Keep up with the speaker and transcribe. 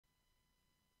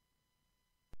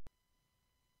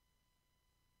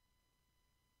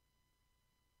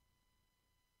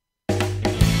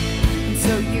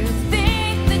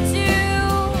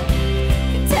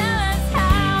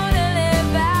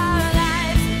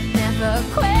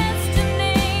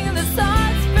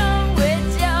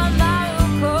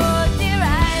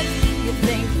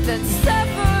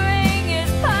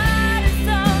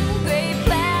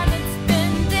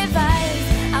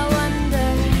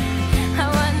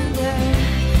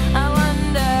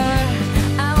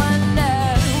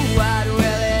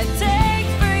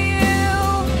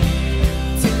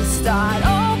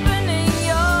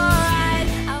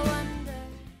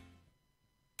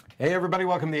Hey everybody,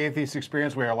 welcome to the Atheist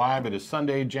Experience. We are live. It is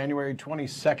Sunday, January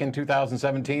 22nd,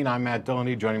 2017. I'm Matt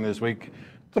Dillahunty. Joining me this week,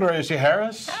 Tracie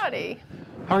Harris. Howdy.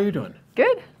 How are you doing?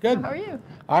 Good. Good. How are you?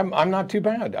 I'm not too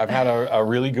bad. I've had a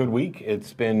really good week.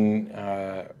 It's been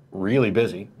really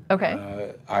busy.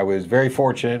 Okay. I was very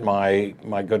fortunate.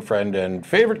 My good friend and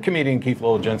favorite comedian, Keith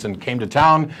Lowell Jensen, came to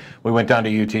town. We went down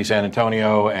to UT San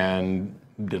Antonio and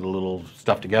did a little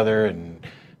stuff together, and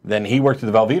then he worked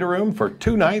at the Velveeta Room for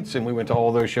 2 nights, and we went to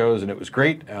all those shows, and it was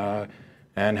great,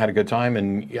 and had a good time.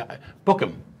 And yeah, book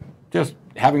him. Just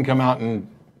have him come out and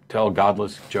tell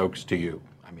godless jokes to you.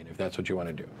 I mean, if that's what you want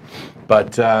to do.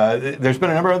 But there's been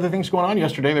a number of other things going on.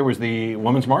 Yesterday there was the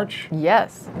Women's March.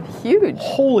 Yes. Huge.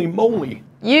 Holy moly.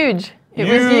 Huge. It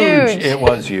was huge. It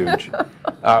was huge.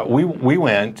 We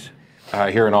went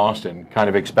here in Austin, kind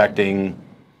of expecting,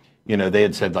 you know, they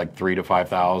had said like 3,000 to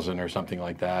 5,000 or something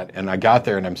like that. And I got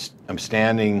there and I'm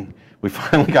standing. We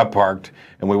finally got parked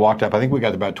and we walked up. I think we got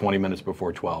there about 20 minutes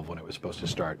before 12 when it was supposed to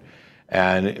start.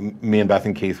 And me and Beth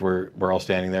and Keith were all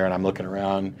standing there, and I'm looking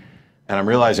around and I'm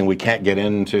realizing we can't get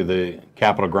into the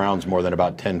Capitol grounds more than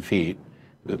about 10 feet,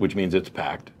 which means it's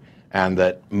packed, and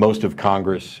that most of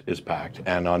Congress is packed.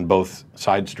 And on both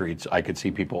side streets, I could see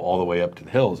people all the way up to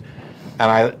the hills.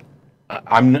 And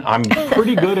I'm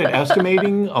pretty good at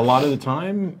estimating a lot of the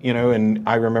time, you know, and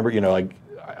I remember, you know, like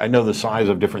I know the size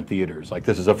of different theaters. Like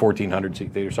this is a 1,400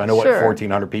 seat theater, so I know what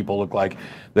 1,400 people look like.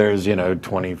 There's, you know,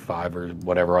 25 or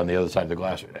whatever on the other side of the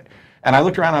glass. And I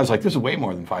looked around and I was like, this is way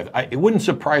more than 5. It wouldn't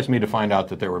surprise me to find out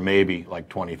that there were maybe like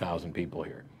 20,000 people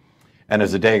here. And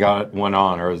as the day went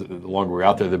on, or the longer we were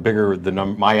out there, the bigger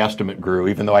my estimate grew,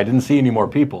 even though I didn't see any more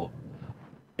people.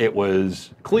 It was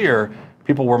clear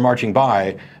people were marching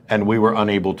by, and we were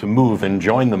unable to move and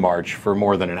join the march for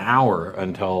more than an hour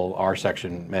until our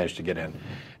section managed to get in.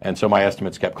 And so my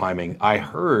estimates kept climbing. I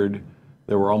heard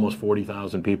there were almost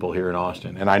 40,000 people here in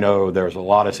Austin, and I know there's a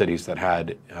lot of cities that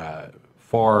had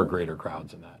far greater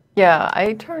crowds than that. Yeah,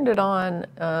 I turned it on.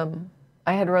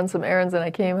 I had run some errands, and I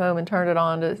came home and turned it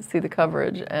on to see the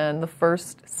coverage. And the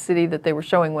first city that they were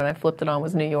showing when I flipped it on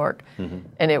was New York,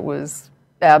 and it was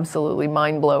absolutely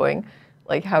mind-blowing,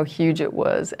 like how huge it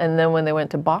was. And then when they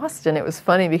went to Boston, it was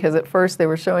funny because at first they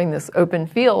were showing this open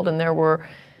field and there were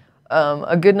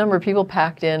a good number of people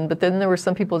packed in, but then there were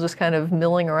some people just kind of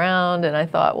milling around, and I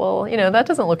thought, well, you know, that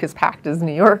doesn't look as packed as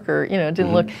New York, or, you know, it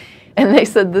didn't look. And they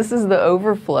said, this is the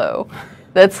overflow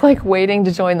that's like waiting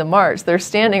to join the march. They're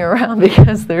standing around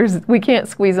because we can't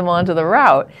squeeze them onto the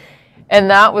route. And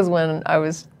that was when I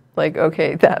was like,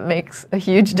 okay, that makes a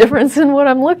huge difference in what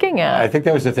I'm looking at. I think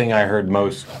that was the thing I heard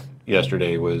most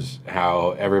yesterday, was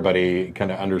how everybody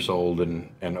kind of undersold and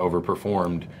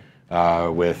overperformed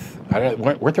with,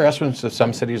 weren't there estimates of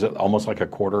some cities at almost like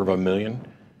 250,000,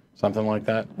 something like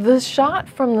that? The shot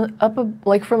from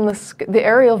the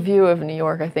aerial view of New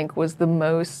York, I think, was the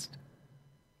most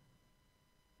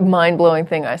mind-blowing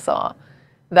thing I saw.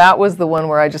 That was the one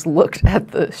where I just looked at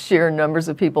the sheer numbers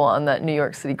of people on that New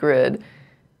York City grid,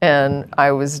 and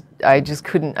I just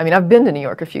couldn't. I mean, I've been to New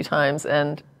York a few times,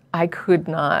 and I could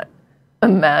not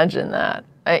imagine that.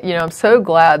 You know, I'm so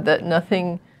glad that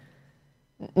nothing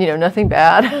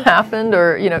bad happened,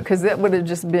 or, you know, because that would have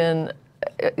just been,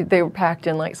 they were packed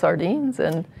in like sardines.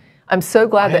 And I'm so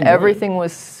glad that everything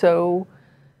was so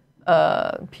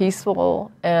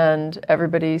peaceful, and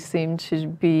everybody seemed to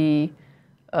be,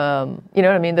 you know what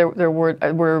I mean? There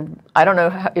were I don't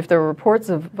know if there were reports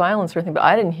of violence or anything, but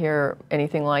I didn't hear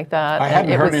anything like that. I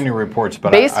hadn't heard any reports,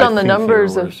 but based on the think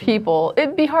numbers of people,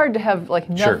 it'd be hard to have like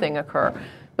nothing occur.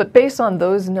 But based on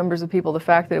those numbers of people, the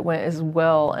fact that it went as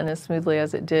well and as smoothly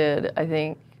as it did, I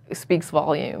think speaks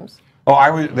volumes.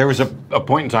 Oh, there was a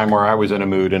point in time where I was in a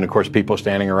mood, and of course people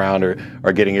standing around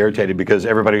are getting irritated because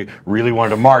everybody really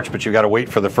wanted to march, but you got to wait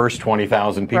for the first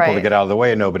 20,000 people to get out of the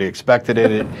way, and nobody expected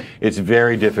it. It's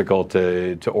very difficult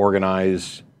to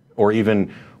organize, or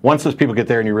even once those people get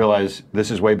there and you realize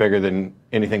this is way bigger than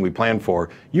anything we planned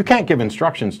for, you can't give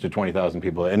instructions to 20,000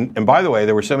 people. And by the way,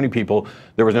 there were so many people,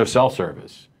 there was no cell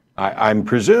service. I'm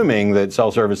presuming that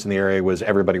cell service in the area was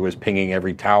everybody was pinging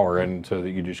every tower, and so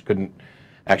that you just couldn't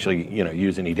actually, you know,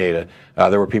 use any data.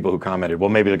 There were people who commented, well,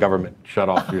 maybe the government shut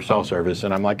off your cell service,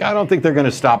 and I'm like, I don't think they're going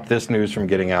to stop this news from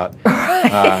getting out.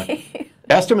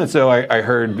 Estimates, though, I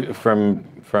heard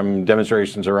from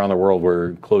demonstrations around the world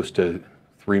were close to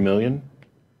 3 million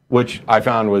which I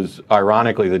found was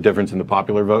ironically the difference in the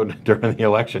popular vote during the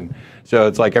election. So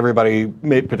it's like everybody,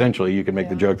 potentially you could make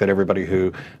the joke that everybody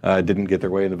who didn't get their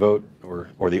way in the vote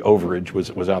or the overage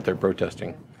was out there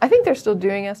protesting. I think they're still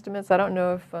doing estimates. I don't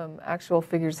know if actual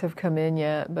figures have come in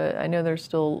yet, but I know they're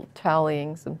still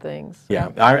tallying some things. Yeah,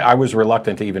 I was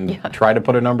reluctant to even try to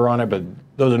put a number on it, but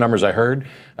those are numbers I heard.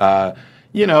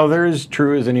 You know, they're as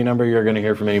true as any number you're going to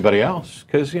hear from anybody else,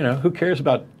 because, you know, who cares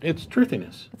about its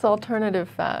truthiness? It's alternative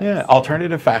facts. Yeah,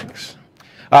 alternative facts.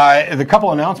 The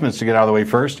couple announcements to get out of the way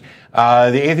first.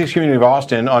 The Atheist Community of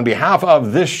Austin, on behalf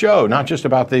of this show, not just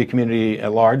about the community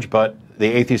at large, but the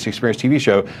Atheist Experience TV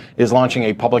show, is launching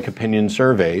a public opinion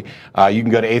survey. You can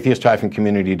go to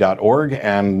atheist-community.org,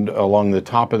 and along the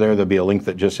top of there'll be a link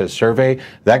that just says survey.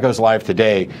 That goes live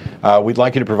today. We'd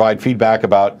like you to provide feedback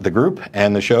about the group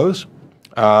and the shows.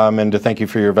 And to thank you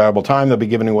for your valuable time. They'll be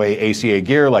giving away ACA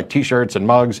gear like t-shirts and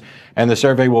mugs, and the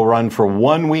survey will run for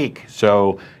 1 week.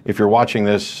 So if you're watching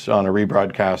this on a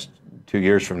rebroadcast 2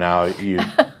 years from now,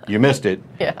 you missed it.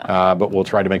 Yeah. But we'll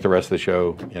try to make the rest of the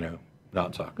show, you know,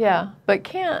 not suck. Yeah, but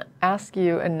can't ask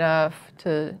you enough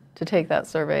to take that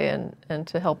survey and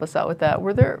to help us out with that.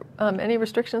 Were there any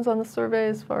restrictions on the survey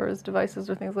as far as devices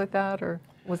or things like that, or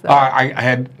was that? I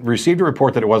had received a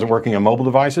report that it wasn't working on mobile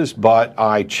devices, but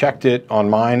I checked it on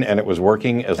mine and it was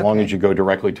working as long as you go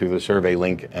directly to the survey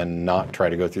link and not try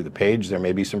to go through the page. There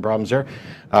may be some problems there.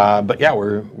 But yeah,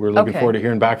 we're looking forward to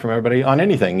hearing back from everybody on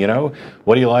anything, you know.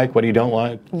 What do you like? What do you don't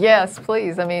like? Yes,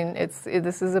 please. I mean,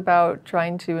 this is about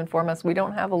trying to inform us. We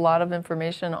don't have a lot of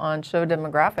information on show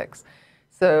demographics.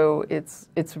 So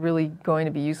it's really going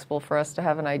to be useful for us to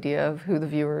have an idea of who the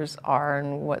viewers are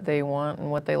and what they want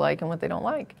and what they like and what they don't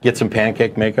like. Get some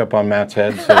pancake makeup on Matt's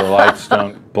head so the lights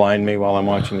don't blind me while I'm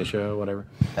watching the show, whatever.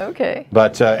 Okay.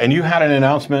 But, and you had an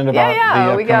announcement about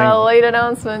the we got a late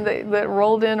announcement that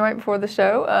rolled in right before the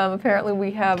show. Apparently we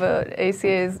have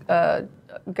ACA's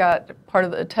got part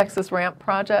of the Texas Ramp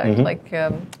project,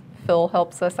 Phil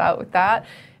helps us out with that,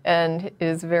 and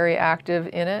is very active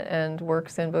in it and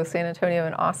works in both San Antonio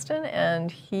and Austin.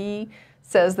 And he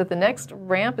says that the next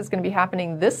ramp is going to be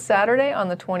happening this Saturday on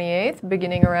the 28th,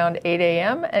 beginning around 8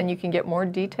 a.m. And you can get more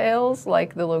details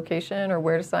like the location or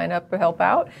where to sign up to help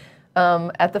out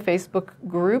at the Facebook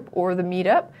group or the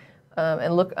meetup,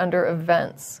 and look under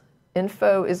events.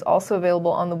 Info is also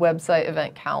available on the website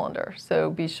event calendar. So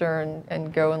be sure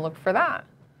and go and look for that.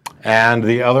 And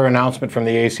the other announcement from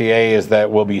the ACA is that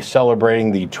we'll be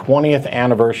celebrating the 20th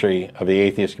anniversary of the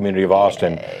Atheist Community of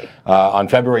Austin. On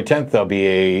February 10th, there'll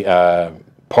be a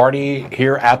party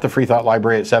here at the Free Thought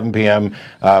Library at 7 p.m.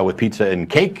 With pizza and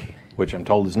cake, which I'm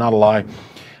told is not a lie.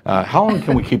 How long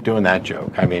can we keep doing that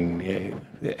joke? I mean,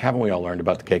 haven't we all learned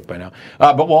about the cake by now?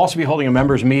 But we'll also be holding a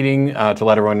members meeting to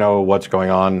let everyone know what's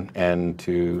going on and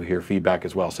to hear feedback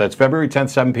as well. So it's February 10th,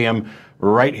 7 p.m.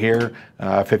 right here,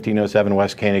 1507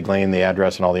 West Koenig Lane. The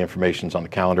address and all the information's on the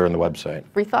calendar and the website.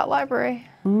 Free Thought Library.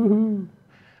 Woohoo.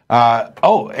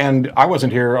 And I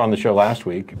wasn't here on the show last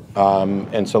week.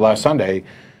 And so last Sunday,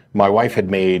 my wife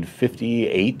had made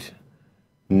 58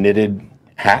 knitted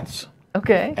hats.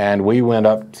 Okay. And we went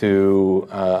up to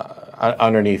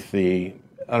underneath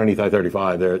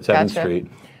I-35 there at 7th Street.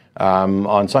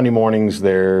 On Sunday mornings,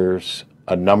 there's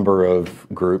a number of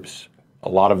groups, a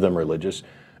lot of them religious,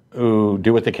 who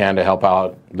do what they can to help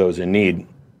out those in need.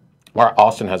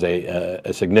 Austin has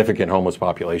a significant homeless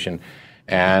population.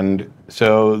 And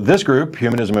so this group,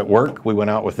 Humanism at Work, we went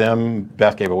out with them.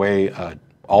 Beth gave away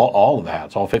all of the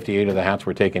hats. All 58 of the hats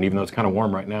were taken, even though it's kind of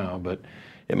warm right now, but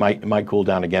it might cool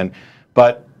down again.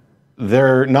 But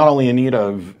they're not only in need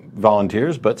of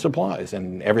volunteers, but supplies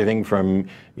and everything from,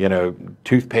 you know,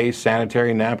 toothpaste,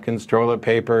 sanitary napkins, toilet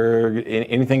paper,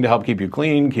 anything to help keep you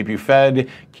clean, keep you fed,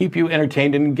 keep you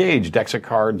entertained and engaged. Decks of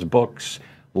cards, books,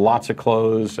 lots of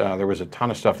clothes. There was a ton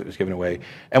of stuff that was given away.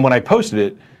 And when I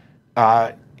posted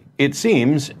it, it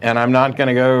seems, and I'm not going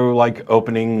to go like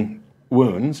opening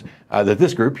wounds, that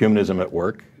this group, Humanism at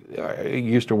Work,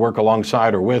 used to work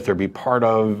alongside or with or be part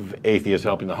of Atheists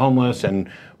Helping the Homeless, and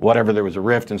whatever there was a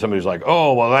rift and somebody's like,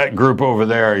 oh, well, that group over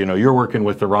there, you know, you're working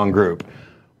with the wrong group.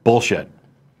 Bullshit.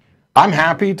 I'm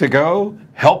happy to go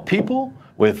help people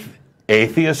with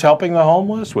Atheists Helping the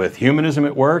Homeless, with Humanism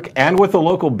at Work, and with the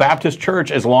local Baptist church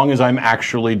as long as I'm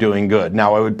actually doing good.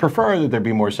 Now, I would prefer that there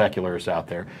be more secularists out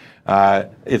there.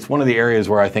 It's one of the areas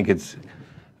where I think it's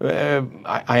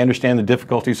I understand the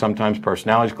difficulties, sometimes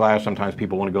personalities clash, sometimes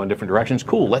people want to go in different directions.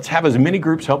 Cool, let's have as many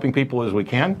groups helping people as we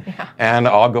can, and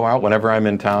I'll go out whenever I'm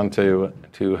in town to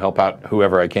help out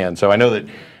whoever I can. So I know that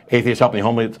Atheist Helping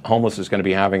the Homeless is going to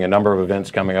be having a number of events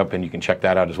coming up, and you can check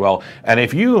that out as well. And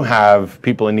if you have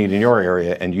people in need in your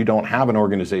area and you don't have an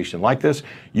organization like this,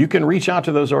 you can reach out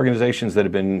to those organizations that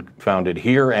have been founded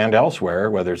here and elsewhere,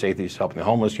 whether it's Atheists Helping the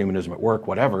Homeless, Humanism at Work,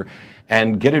 whatever,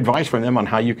 and get advice from them on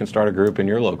how you can start a group in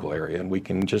your local area, and we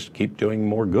can just keep doing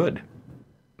more good.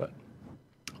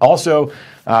 Also,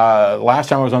 last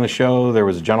time I was on the show, there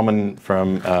was a gentleman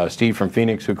from Steve from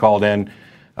Phoenix who called in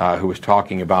who was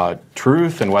talking about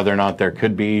truth and whether or not there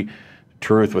could be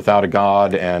truth without a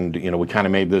God. And, you know, we kind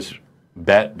of made this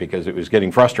bet because it was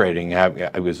getting frustrating.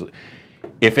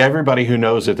 If everybody who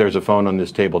knows that there's a phone on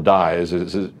this table dies,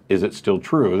 is it still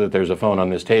true that there's a phone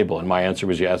on this table? And my answer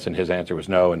was yes, and his answer was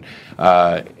no. And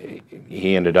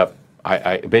he ended up,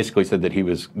 I basically said that he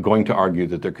was going to argue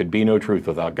that there could be no truth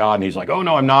without God, and he's like, oh,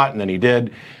 no, I'm not, and then he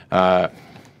did.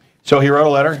 So he wrote a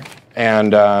letter,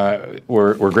 and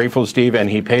we're grateful to Steve, and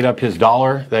he paid up his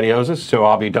 $1 that he owes us, so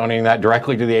I'll be donating that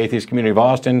directly to the Atheist Community of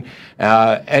Austin.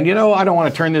 And, you know, I don't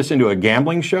want to turn this into a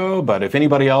gambling show, but if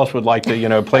anybody else would like to, you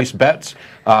know, place bets,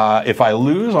 if I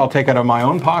lose, I'll take it out of my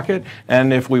own pocket,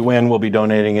 and if we win, we'll be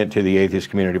donating it to the Atheist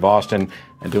Community of Austin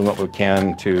and doing what we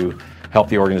can to help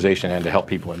the organization and to help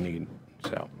people in need.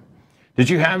 So, did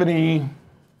you have any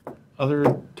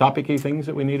other topic-y things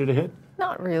that we needed to hit?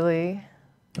 Not really.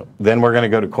 Then we're going to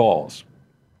go to calls.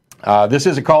 This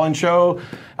is a call-in show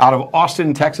out of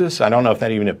Austin, Texas. I don't know if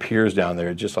that even appears down there.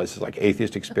 It just says like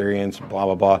Atheist Experience, blah,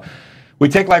 blah, blah. We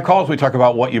take live calls. We talk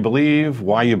about what you believe,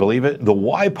 why you believe it. The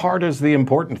why part is the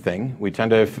important thing. We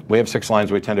have 6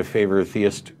 lines. We tend to favor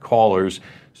theist callers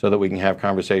so that we can have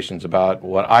conversations about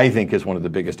what I think is one of the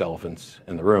biggest elephants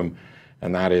in the room,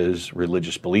 and that is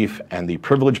religious belief and the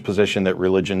privileged position that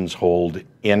religions hold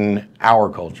in our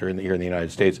culture, here in the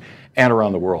United States and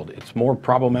around the world. It's more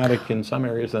problematic in some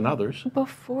areas than others.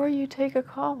 Before you take a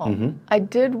call, I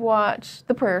did watch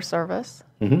the prayer service,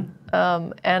 and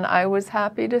I was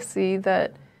happy to see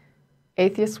that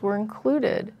atheists were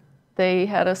included. They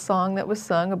had a song that was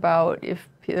sung about if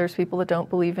there's people that don't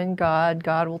believe in God,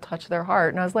 God will touch their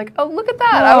heart. And I was like, oh, look at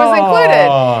that. I was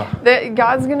included. That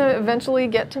God's going to eventually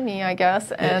get to me, I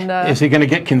guess. And is he going to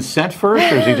get consent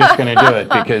first, or is he just going to do it?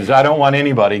 Because I don't want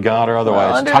anybody, God or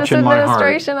otherwise, touching my heart. Under this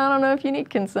administration, I don't know if you need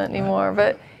consent anymore.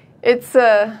 But it's,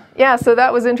 yeah, so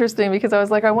that was interesting because I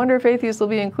was like, I wonder if atheists will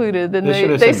be included. And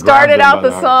they started out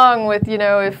the song with, you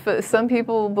know, if some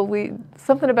people believe,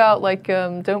 something about like,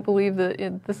 don't believe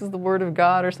that this is the word of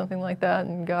God or something like that,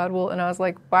 and God will, and I was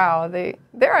like, wow,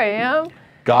 there I am.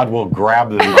 God will grab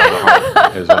them by the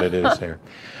heart, is what it is there.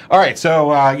 All right,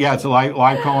 so yeah, it's a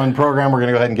live call-in program. We're going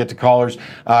to go ahead and get to callers.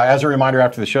 As a reminder,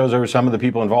 after the show's over, some of the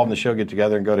people involved in the show get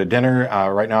together and go to dinner.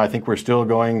 Right now, I think we're still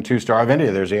going to Star of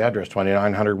India. There's the address,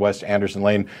 2900 West Anderson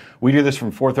Lane. We do this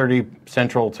from 4:30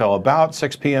 Central till about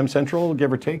 6 p.m. Central,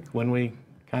 give or take, when we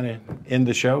kind of end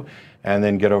the show, and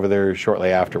then get over there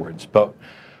shortly afterwards. But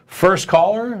first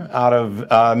caller out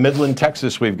of Midland,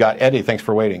 Texas, we've got Eddie. Thanks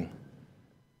for waiting.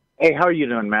 Hey, how are you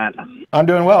doing, Matt? I'm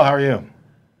doing well. How are you?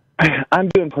 I'm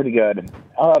doing pretty good.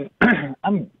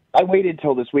 I waited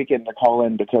till this weekend to call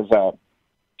in because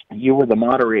you were the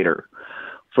moderator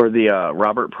for the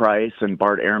Robert Price and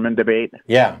Bart Ehrman debate.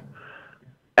 Yeah.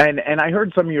 And I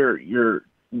heard some of your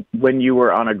when you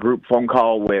were on a group phone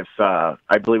call with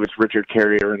I believe it's Richard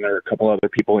Carrie and there are a couple other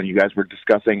people, and you guys were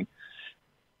discussing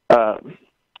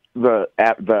the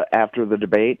after the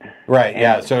debate. Right,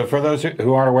 yeah. So for those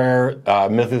who aren't aware,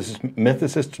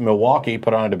 Mythicist Milwaukee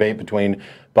put on a debate between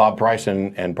Bob Price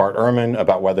and Bart Ehrman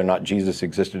about whether or not Jesus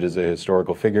existed as a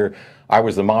historical figure. I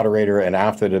was the moderator, and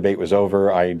after the debate was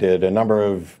over, I did a number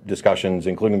of discussions,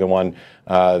 including the one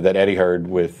that Eddie heard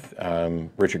with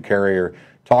Richard Carrier,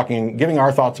 giving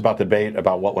our thoughts about the debate,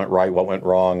 about what went right, what went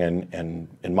wrong, and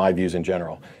my views in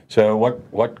general. So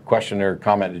what question or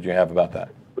comment did you have about that?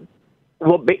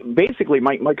 Well, basically,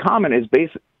 my comment is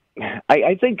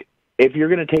I think if you're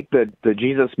going to take the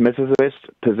Jesus mythicist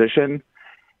position,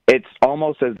 it's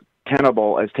almost as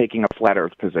tenable as taking a flat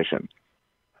Earth position.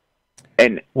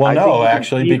 And well, no,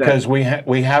 actually, because we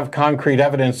have concrete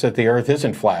evidence that the Earth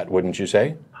isn't flat, wouldn't you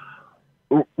say?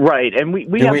 Right, and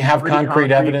we have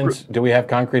concrete evidence. Do we have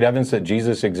concrete evidence that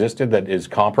Jesus existed that is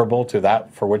comparable to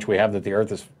that for which we have that the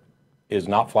Earth is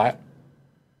not flat?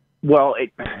 Well,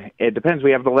 it depends.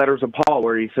 We have the letters of Paul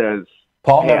where he says...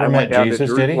 Paul never met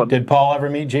Jesus, did he? Did Paul ever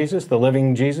meet Jesus, the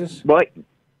living Jesus? Well,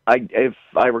 if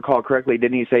I recall correctly,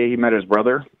 didn't he say he met his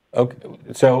brother? Okay,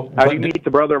 so... How do you meet the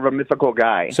brother of a mythical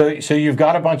guy? So you've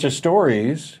got a bunch of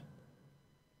stories.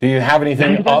 Do you have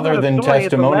anything other than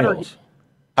testimonials?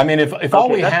 I mean, if all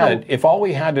we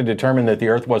had to determine that the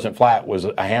Earth wasn't flat was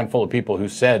a handful of people who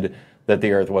said that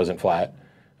the Earth wasn't flat,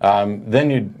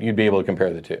 then you'd be able to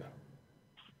compare the two.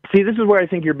 See, this is where I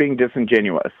think you're being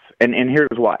disingenuous, and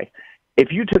here's why.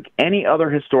 If you took any other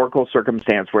historical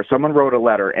circumstance where someone wrote a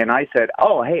letter and I said,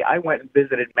 oh, hey, I went and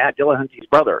visited Matt Dillahunty's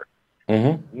brother,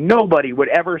 nobody would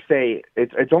ever say,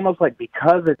 it's almost like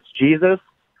because it's Jesus,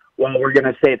 well, we're going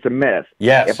to say it's a myth.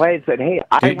 Yes. If I had said, hey,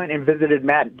 I went and visited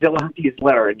Matt Dillahunty's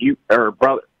letter, and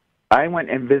I went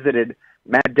and visited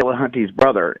Matt Dillahunty's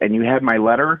brother, and you had my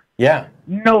letter, yeah,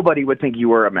 nobody would think you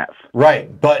were a myth.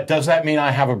 Right, but does that mean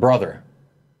I have a brother?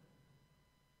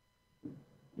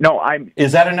 No,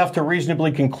 Is that enough to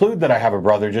reasonably conclude that I have a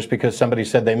brother just because somebody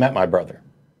said they met my brother?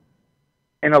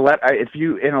 In a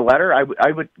letter, I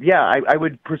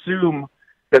would presume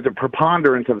that the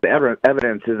preponderance of the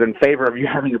evidence is in favor of you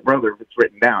having a brother if it's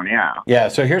written down. Yeah. Yeah.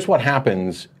 So here's what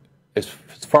happens as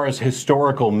far as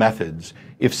historical methods.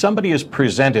 If somebody is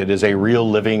presented as a real,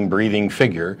 living, breathing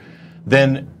figure,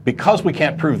 then because we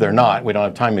can't prove they're not, we don't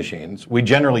have time machines. We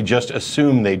generally just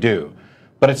assume they do.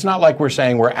 But it's not like we're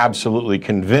saying we're absolutely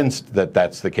convinced that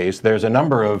that's the case. There's a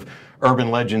number of urban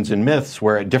legends and myths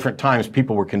where at different times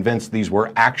people were convinced these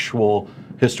were actual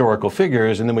historical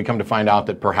figures, and then we come to find out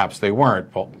that perhaps they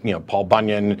weren't. Paul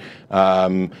Bunyan,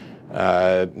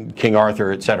 King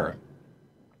Arthur, etc.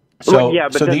 So,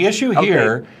 the issue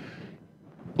here,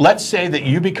 let's say that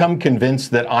you become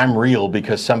convinced that I'm real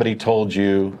because somebody told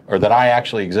you, or that I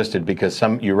actually existed because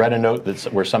you read a note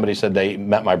where somebody said they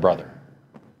met my brother.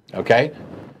 Okay?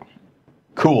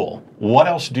 Cool. What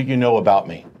else do you know about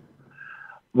me?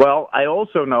 Well, I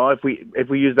also know if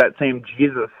we use that same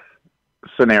Jesus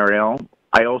scenario,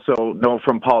 I also know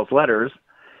from Paul's letters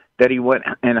that he went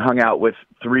and hung out with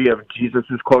 3 of Jesus'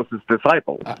 closest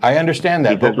disciples. I understand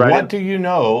that, but what do you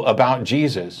know about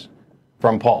Jesus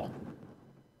from Paul?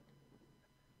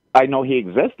 I know he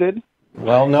existed.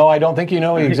 Well, no, I don't think you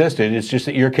know he existed. It's just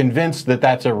that you're convinced that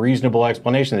that's a reasonable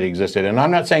explanation that he existed. And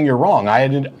I'm not saying you're wrong.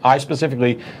 I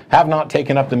specifically have not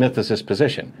taken up the mythicist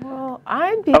position. Well,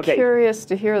 I'd be curious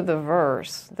to hear the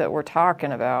verse that we're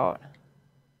talking about.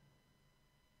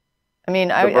 I mean,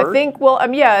 I think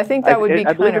that would be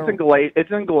kind of...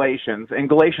 It's in Galatians. In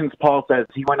Galatians, Paul says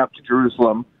he went up to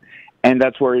Jerusalem, and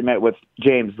that's where he met with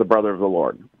James, the brother of the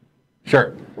Lord.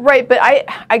 Sure. Right, but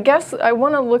I guess I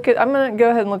want to look at... I'm going to go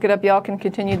ahead and look it up. Y'all can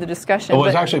continue the discussion. Well, it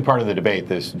was actually part of the debate,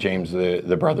 this James,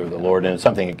 the brother of the Lord, and it's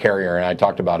something that Carrie and I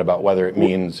talked about whether it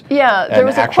means there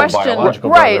was a question.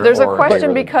 Right, there's a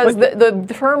question because the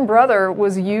term brother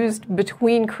was used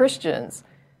between Christians.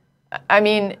 I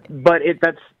mean... But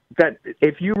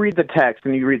if you read the text,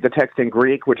 and you read the text in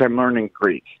Greek, which I'm learning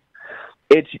Greek,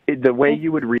 the way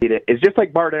you would read it is just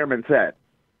like Bart Ehrman said.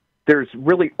 There's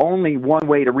really only one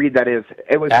way to read that is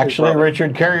it was actually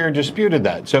Richard Carrier disputed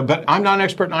that. So, but I'm not an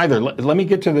expert in either. Let me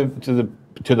get to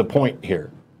the point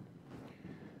here.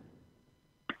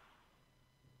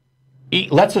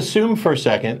 Let's assume for a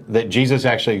second that Jesus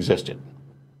actually existed.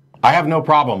 I have no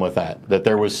problem with that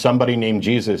there was somebody named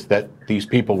Jesus that these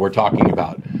people were talking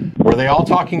about. Were they all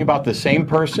talking about the same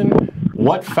person?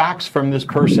 What facts from this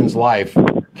person's life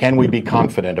can we be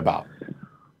confident about?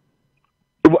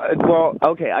 Well,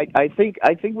 okay. I think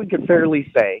we can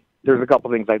fairly say there's a couple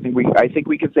things. I think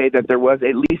we could say that there was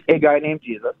at least a guy named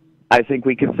Jesus. I think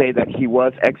we could say that he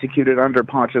was executed under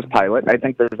Pontius Pilate. I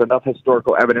think there's enough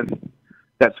historical evidence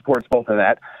that supports both of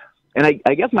that. And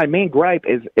I guess my main gripe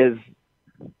is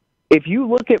if you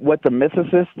look at what the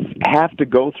mythicists have to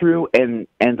go through and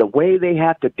the way they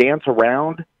have to dance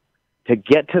around to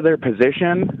get to their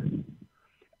position,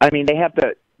 I mean, they have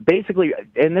to basically,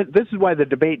 and this is why the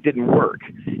debate didn't work.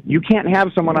 You can't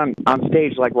have someone on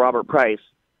stage like Robert Price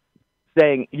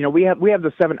saying, we have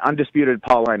the 7 undisputed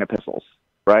Pauline epistles,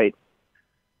 right?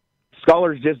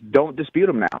 Scholars just don't dispute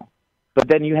them now. But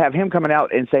then you have him coming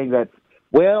out and saying that,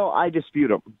 well, I dispute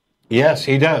them. Yes,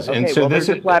 he does. Okay, and so this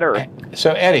is flat Earth.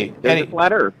 So Eddie,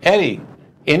 flat Earth. Eddie,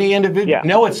 any individual? Yeah.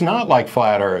 No, it's not like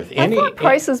flat Earth. I thought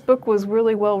Price's book was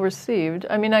really well received.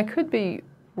 I mean, I could be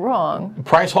wrong.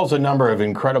 Price holds a number of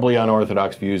incredibly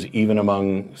unorthodox views, even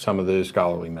among some of the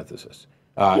scholarly mythicists.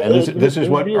 And this is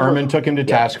what Ehrman took him to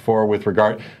task for with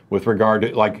regard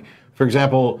to, like, for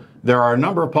example, there are a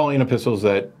number of Pauline epistles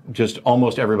that just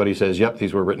almost everybody says, yep,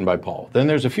 these were written by Paul. Then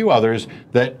there's a few others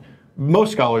that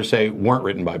most scholars say weren't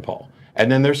written by Paul.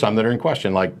 And then there's some that are in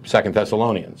question, like 2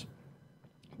 Thessalonians.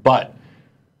 But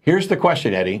here's the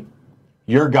question, Eddie.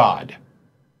 You're God,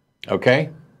 okay?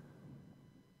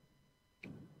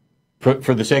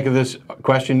 For the sake of this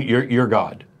question, you're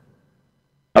God.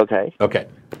 Okay. Okay.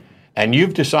 And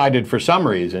you've decided for some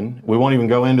reason, we won't even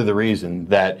go into the reason,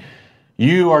 that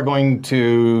you are going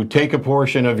to take a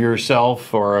portion of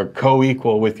yourself or a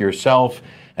co-equal with yourself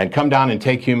and come down and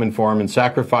take human form and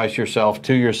sacrifice yourself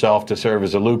to serve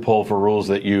as a loophole for rules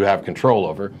that you have control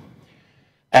over.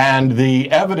 And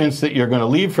the evidence that you're going to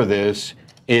leave for this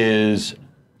is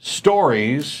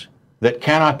stories that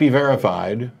cannot be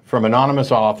verified from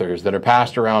anonymous authors that are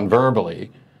passed around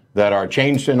verbally, that are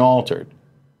changed and altered.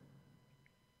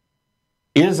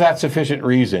 Is that sufficient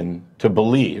reason to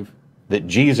believe that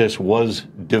Jesus was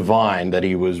divine, that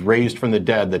he was raised from the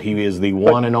dead, that he is the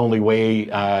one and only way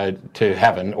to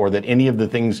heaven, or that any of the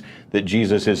things that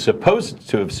Jesus is supposed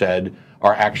to have said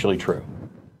are actually true?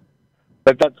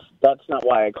 But that's not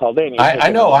why I called in. I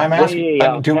know. I'm asking.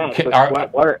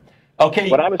 Okay,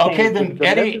 what I was okay, then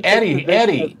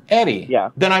Eddie, yeah.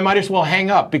 Then I might as well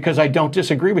hang up because I don't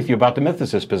disagree with you about the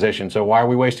mythicist position, so why are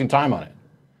we wasting time on it?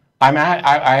 I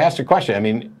asked a question. I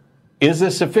mean, is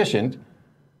this sufficient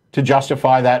to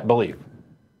justify that belief?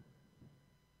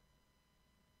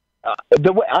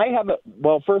 The way I have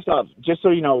well, first off, just so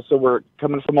you know, so we're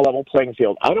coming from a level playing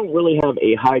field, I don't really have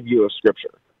a high view of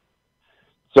Scripture.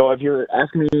 So if you're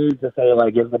asking me to say,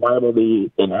 like, is the Bible the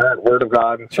inerrant Word of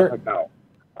God? And sure. Stuff like,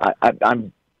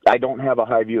 no. I don't have a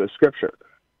high view of Scripture.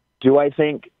 Do I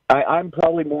think I'm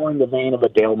probably more in the vein of a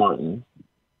Dale Martin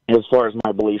as far as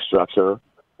my belief structure,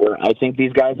 where I think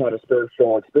these guys had a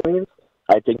spiritual experience.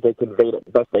 I think they conveyed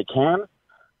it best they can.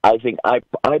 I think I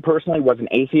personally was an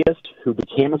atheist who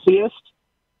became a theist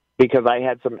because I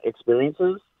had some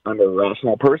experiences. I'm a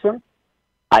rational person.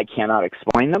 I cannot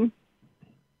explain them.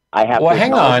 I have. Well,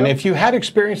 hang on. them. If you had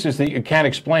experiences that you can't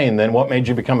explain, then what made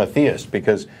you become a theist?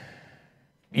 Because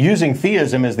using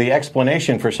theism as the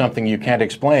explanation for something you can't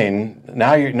explain,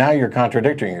 now you're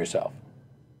contradicting yourself.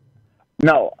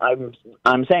 No,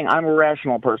 I'm saying I'm a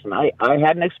rational person. I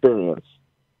had an experience,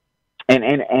 and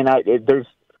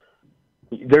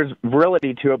there's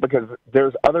validity to it because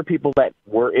there's other people that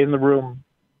were in the room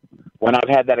when I've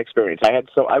had that experience.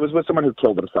 I was with someone who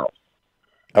killed himself.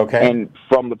 Okay. And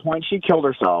from the point she killed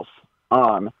herself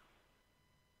on,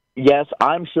 yes,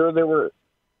 I'm sure there were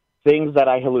things that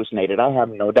I hallucinated. I have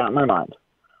no doubt in my mind.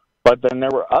 But then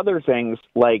there were other things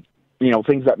like,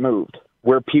 things that moved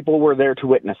where people were there to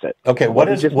witness it. Okay, what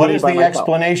is the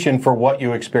explanation for what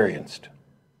you experienced?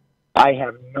 I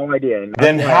have no idea.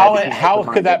 Then how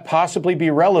could that possibly be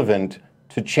relevant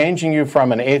to changing you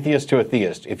from an atheist to a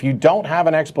theist? If you don't have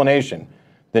an explanation,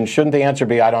 then shouldn't the answer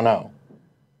be, I don't know?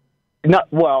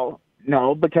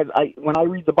 No, because when I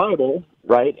read the Bible,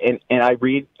 right, and I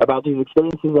read about these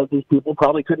experiences that these people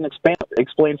probably couldn't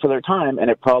explain for their time,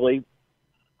 and it probably,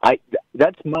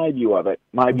 that's my view of it.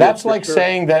 That's like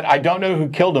saying that I don't know who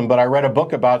killed him, but I read a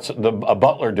book about a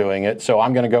butler doing it, so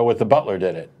I'm going to go with the butler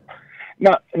did it.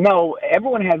 No,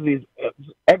 everyone has these.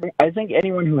 I think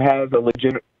anyone who has a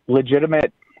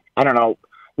legitimate, I don't know,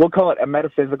 we'll call it a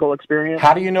metaphysical experience.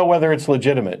 How do you know whether it's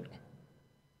legitimate?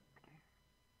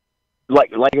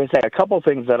 Like I said, a couple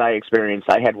things that I experienced,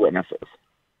 I had witnesses.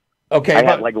 Okay, I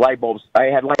had light bulbs. I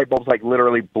had light bulbs like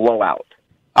literally blow out.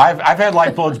 I've had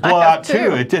light bulbs blow out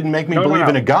too. It didn't make me believe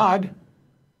in a God.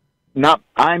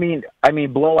 I mean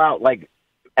blow out like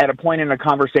at a point in a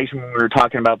conversation when we were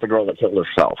talking about the girl that killed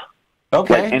herself.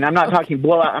 Okay. And I'm not talking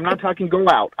blow out. I'm not talking go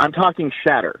out. I'm talking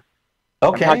shatter.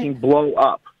 Okay. I'm talking blow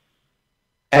up.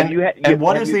 And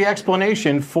what is the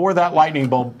explanation for that light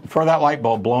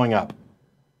bulb blowing up?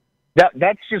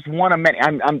 That's just one of many.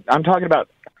 I'm talking about.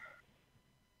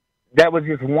 That was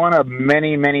just one of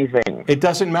many, many things. It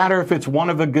doesn't matter if it's one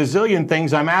of a gazillion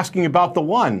things. I'm asking about the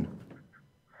one.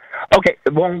 Okay.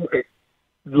 Well,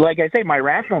 like I say, my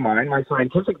rational mind, my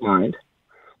scientific mind,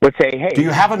 would say, "Hey." Do you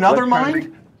have another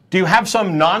mind? Do you have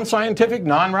some non-scientific,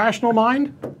 non-rational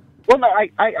mind? Well, no. I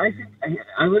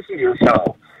listen to your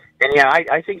show, and yeah,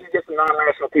 I think you get some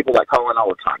non-rational people that call in all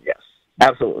the time. Yes,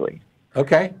 absolutely.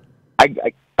 Okay.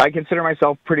 I consider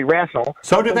myself pretty rational.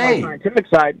 So do they.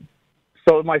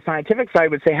 My scientific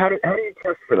side would say, how do you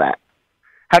test for that?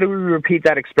 How do we repeat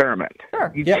that experiment?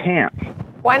 Sure. You can't.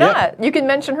 Why not? You can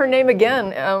mention her name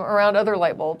again around other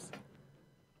light bulbs.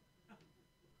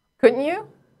 Couldn't you?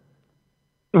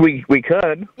 We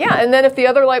could. Yeah, and then if the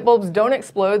other light bulbs don't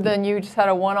explode, then you just had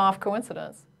a one-off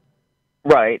coincidence.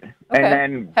 Right. Okay. And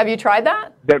then... Have you tried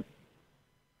that?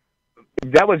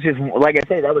 That was just, like I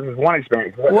say, that was just one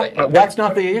experience. Well, that's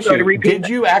not the issue. Did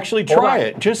you actually try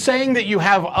it? Just saying that you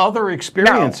have other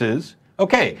experiences. No.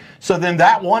 Okay, so then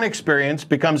that one experience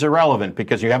becomes irrelevant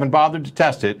because you haven't bothered to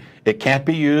test it. It can't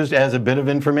be used as a bit of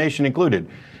information included.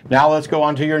 Now let's go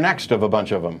on to your next of a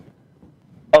bunch of them.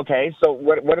 Okay, so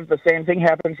what if the same thing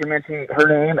happens? You mention her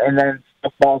name and then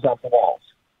stuff falls off the walls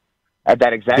at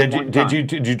that exact point in time.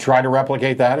 Did you try to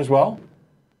replicate that as well?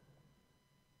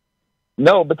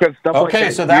 No, because stuff like that.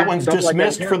 Okay, so that one's stuff like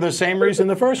dismissed that, for the same reason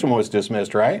the first one was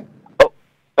dismissed, right? Oh,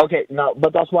 okay, no,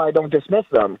 but that's why I don't dismiss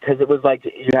them, because it was like,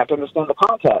 you have to understand the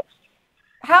context.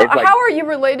 How are you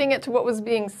relating it to what was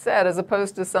being said as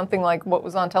opposed to something like what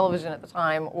was on television at the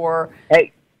time, or?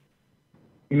 Hey,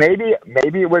 maybe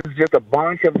it was just a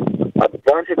bunch of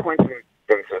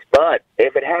coincidences, but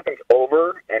if it happens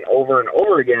over and over and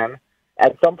over again,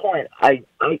 at some point,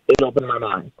 it opened my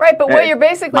mind. Right, but what you're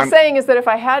basically saying is that if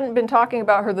I hadn't been talking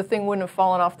about her, the thing wouldn't have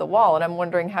fallen off the wall, and I'm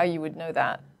wondering how you would know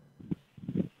that.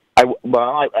 I will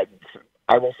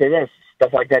say this: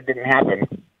 stuff like that didn't happen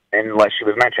unless she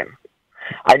was mentioned.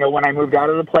 I know when I moved out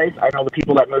of the place, I know the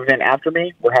people that moved in after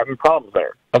me were having problems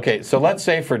there. Okay, so let's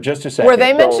say for just a second. Were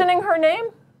they mentioning her name?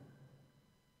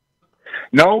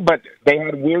 No, but they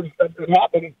had weird stuff that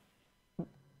happened.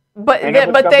 But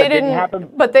they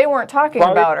didn't. But they weren't talking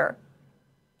about her.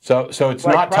 So it's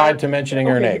not tied to mentioning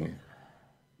her name.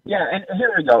 Yeah, and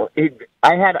here we go.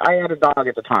 I had a dog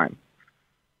at the time.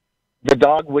 The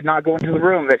dog would not go into the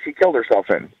room that she killed herself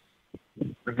in.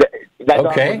 That dog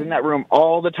was in that room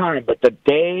all the time, but the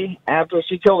day after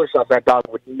she killed herself, that dog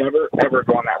would never, ever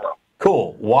go in that room.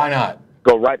 Cool. Why not?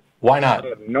 Go right. Why not? I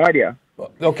have no idea.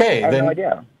 Okay, I have no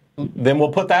idea. Then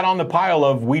we'll put that on the pile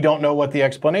of we don't know what the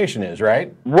explanation is,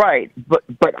 right? Right, but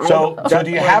so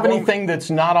do you have anything that's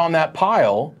not on that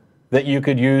pile that you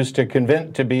could use to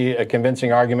be a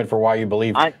convincing argument for why you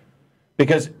believe?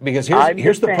 Because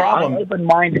here's the problem. I'm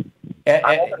open-minded.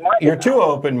 You're too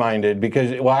open-minded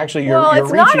because actually you're it's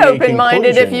reaching not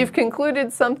open-minded a if you've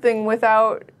concluded something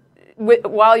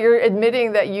while you're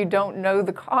admitting that you don't know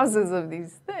the causes of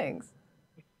these things.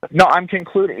 No, I'm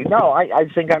concluding. No, I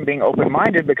think I'm being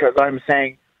open-minded because I'm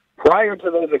saying prior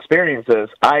to those experiences,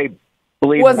 I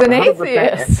believe was an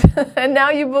atheist, and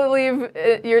now you believe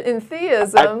you're in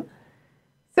theism.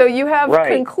 So you have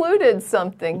concluded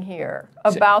something here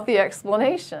about the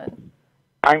explanation.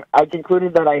 I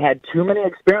concluded that I had too many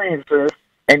experiences,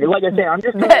 and like I say, I'm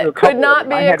just telling you a couple. Could not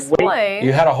be explained.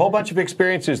 You had a whole bunch of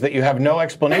experiences that you have no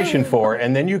explanation for,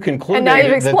 and then you concluded that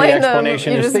the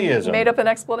explanation is theism. Made up an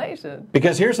explanation.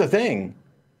 Because here's the thing.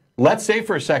 Let's say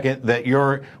for a second that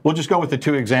we'll just go with the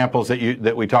two examples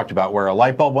that we talked about, where a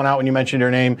light bulb went out when you mentioned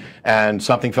her name, and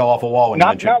something fell off a wall when you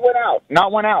mentioned.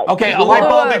 Not went out. Okay, a light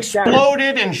bulb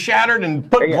exploded and shattered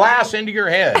and put glass into your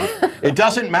head. It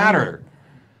doesn't matter.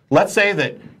 Let's say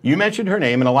that you mentioned her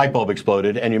name and a light bulb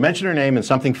exploded, and you mentioned her name and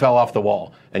something fell off the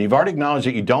wall, and you've already acknowledged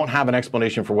that you don't have an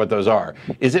explanation for what those are.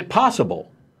 Is it possible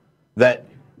that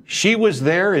she was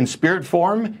there in spirit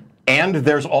form and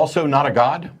there's also not a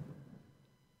God?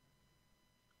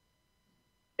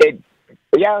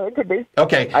 Yeah, it could be.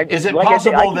 Okay. Is it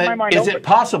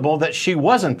possible that she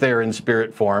wasn't there in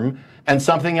spirit form and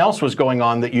something else was going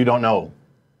on that you don't know?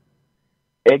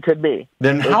 It could be.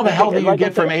 Then how the hell do you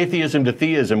get from atheism to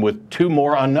theism with two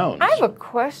more unknowns? I have a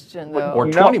question, though. Or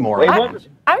 20 more unknowns.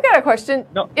 I've got a question.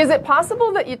 No. Is it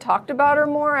possible that you talked about her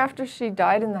more after she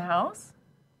died in the house?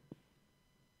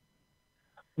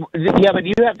 Yeah, but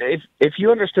you have to, if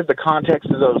you understood the context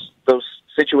of those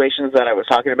situations that I was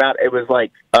talking about, it was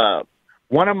like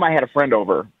one of them I had a friend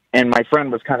over, and my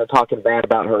friend was kind of talking bad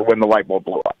about her when the light bulb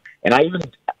blew up. And I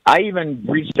even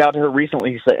reached out to her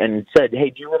recently and said,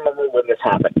 "Hey, do you remember when this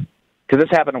happened? Because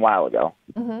this happened a while ago."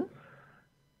 Mm-hmm.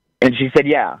 And she said,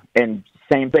 "Yeah." And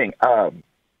same thing.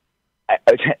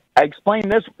 Explain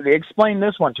this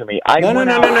one to me. No. I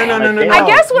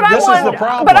guess what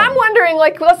I'm wondering,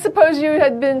 like, let's suppose you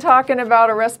had been talking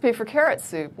about a recipe for carrot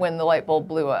soup when the light bulb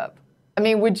blew up. I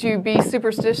mean, would you be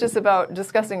superstitious about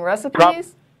discussing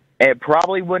recipes? It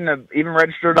probably wouldn't have even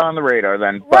registered on the radar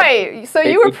then. Right. So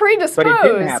you were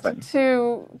predisposed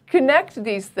to connect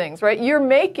these things, right? You're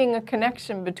making a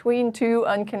connection between two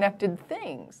unconnected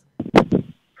things.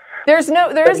 There is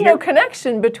no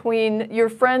connection between your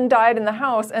friend died in the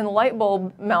house and light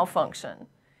bulb malfunction.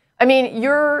 I mean,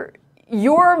 your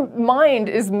mind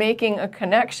is making a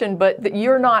connection, but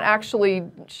you're not actually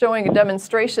showing a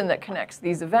demonstration that connects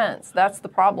these events. That's the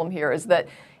problem here, is that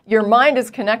your mind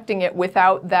is connecting it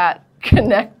without that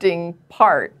connecting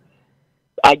part.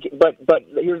 But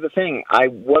here's the thing. I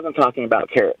wasn't talking about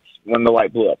carrots when the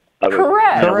light blew up.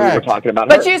 Correct. We were talking about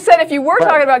But you said if you were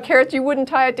talking about carrots, you wouldn't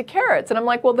tie it to carrots. And I'm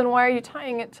like, well, then why are you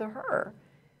tying it to her?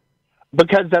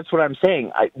 Because that's what I'm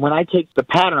saying. When I take the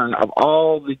pattern of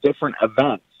all the different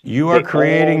events, you are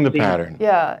creating the pattern.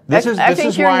 Yeah. I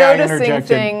think you're noticing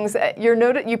things.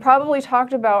 You probably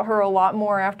talked about her a lot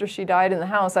more after she died in the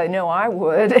house. I know I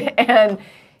would. And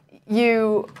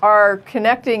you are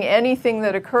connecting anything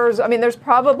that occurs. I mean, there's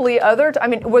probably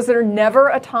was there never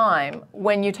a time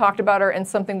when you talked about her and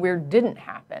something weird didn't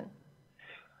happen?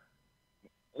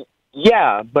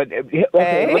 Yeah, but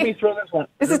okay, let me throw this one.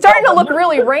 This is starting to look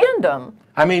really random.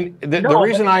 I mean, the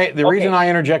reason I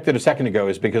interjected a second ago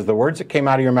is because the words that came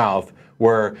out of your mouth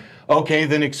were, okay,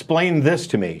 then explain this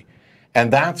to me.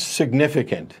 And that's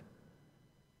significant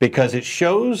because it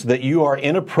shows that you are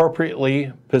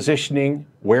inappropriately positioning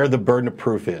where the burden of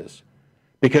proof is.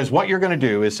 Because what you're going to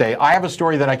do is say, I have a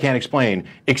story that I can't explain.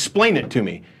 Explain it to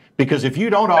me. Because if you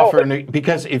don't offer,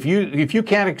 because if you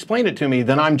can't explain it to me,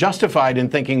 then I'm justified in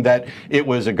thinking that it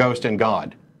was a ghost and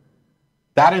God.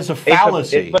 That is a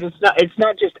fallacy. But it's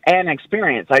not just an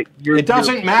experience. It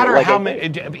doesn't matter how many,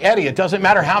 Eddie. It doesn't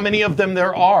matter how many of them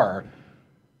there are.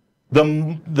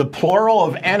 The plural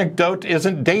of anecdote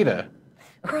isn't data.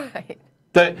 Right.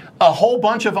 A whole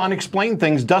bunch of unexplained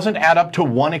things doesn't add up to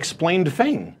one explained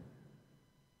thing.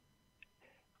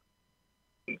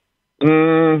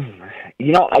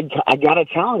 You know, I got to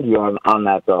challenge you on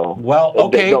that, though. Well,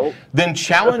 okay, then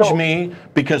challenge me,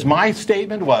 because my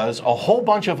statement was a whole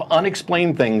bunch of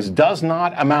unexplained things does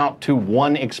not amount to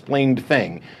one explained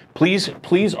thing.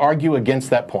 Please argue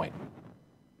against that point.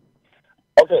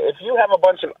 Okay, if you have a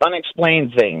bunch of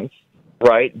unexplained things,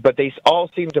 right, but they all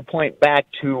seem to point back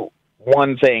to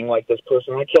one thing, like this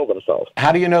person that killed themselves.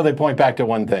 How do you know they point back to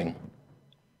one thing?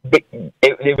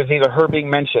 It was either her being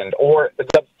mentioned or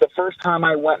the first time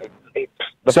I went.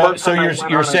 So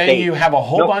you're saying you have a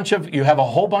whole bunch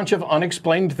of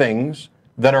unexplained things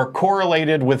that are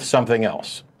correlated with something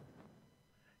else.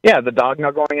 Yeah, the dog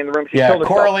not going in the room. Yeah,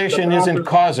 correlation isn't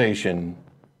causation.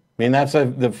 I mean, that's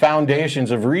the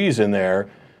foundations of reason there,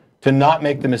 to not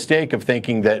make the mistake of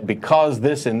thinking that because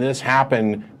this and this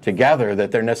happen together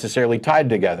that they're necessarily tied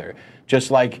together. Just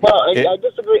like I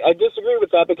disagree. I disagree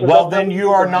with that because then you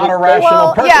are not a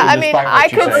rational person. Yeah, I mean, I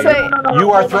could say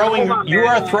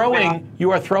you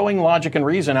are throwing logic and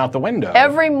reason out the window.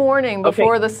 Every morning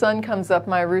before the sun comes up,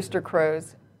 my rooster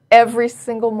crows. Every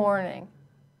single morning.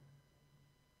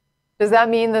 Does that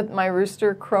mean that my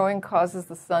rooster crowing causes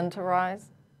the sun to rise?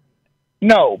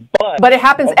 No, but it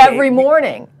happens every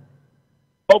morning.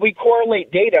 But we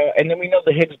correlate data, and then we know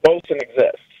the Higgs boson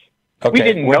exists. Okay, we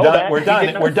didn't know that. We're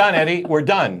done, Eddie. We're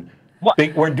done. What?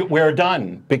 We're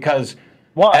done because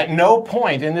at no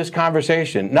point in this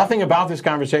conversation, nothing about this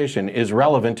conversation is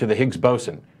relevant to the Higgs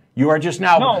boson. You are just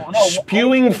now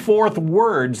spewing forth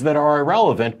words that are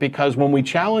irrelevant because when we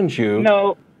challenge you,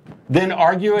 then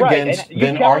argue against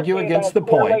the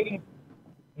point.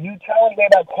 You challenge me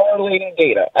about correlating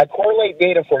data. I correlate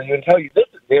data for you and tell you this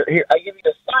is there. Here, I give you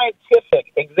the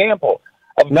scientific example.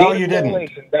 No, you didn't.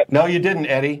 No, you didn't,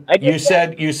 Eddie. You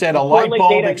said a light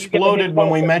bulb exploded when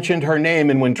we mentioned her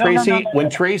name, and when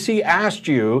Tracie asked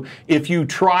you if you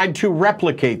tried to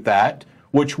replicate that,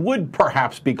 which would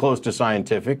perhaps be close to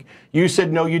scientific, you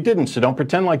said no, you didn't. So don't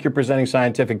pretend like you're presenting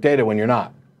scientific data when you're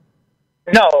not.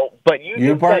 No, but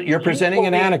you're presenting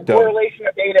an anecdote. Correlation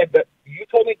of data. You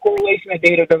told me correlation of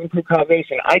data doesn't prove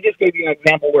causation. I just gave you an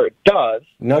example where it does.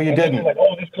 No, you didn't. You're like,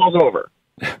 oh, this calls over.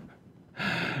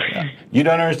 You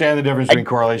don't understand the difference between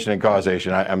correlation and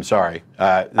causation. I'm sorry.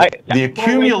 The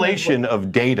accumulation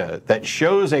of data that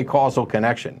shows a causal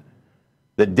connection,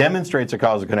 that demonstrates a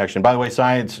causal connection. By the way,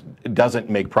 science doesn't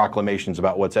make proclamations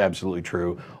about what's absolutely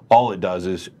true. All it does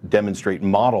is demonstrate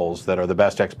models that are the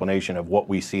best explanation of what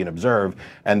we see and observe,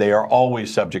 and they are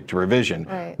always subject to revision.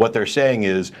 Right. What they're saying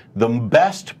is the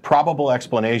best probable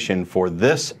explanation for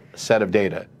this set of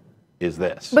data is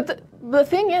this. But the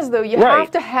thing is, though, you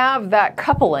have to have that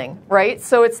coupling, right?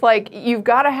 So it's like you've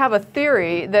got to have a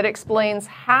theory that explains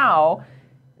how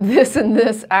this and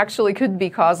this actually could be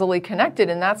causally connected,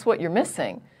 and that's what you're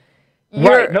missing.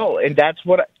 Right, no, and that's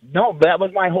what, that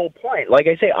was my whole point. Like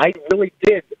I say, I really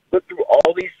did look through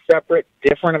all these separate,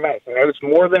 different events, and it was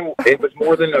more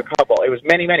than a couple. It was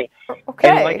many, many. Okay.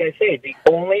 And like I say, the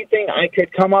only thing I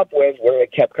could come up with where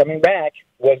it kept coming back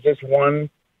was this one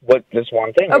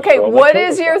thing. Okay, what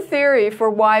is your theory for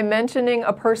why mentioning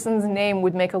a person's name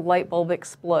would make a light bulb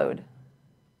explode?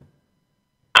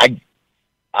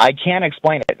 I can't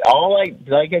explain it.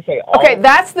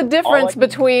 That's the difference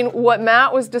between what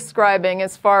Matt was describing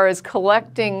as far as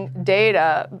collecting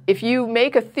data. If you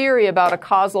make a theory about a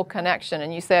causal connection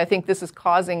and you say, I think this is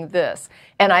causing this,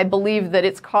 and I believe that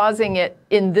it's causing it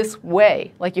in this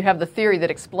way, like you have the theory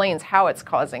that explains how it's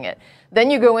causing it,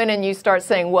 then you go in and you start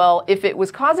saying, well, if it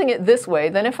was causing it this way,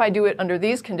 then if I do it under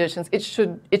these conditions, it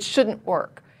shouldn't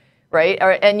work. Right,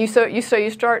 and you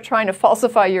start trying to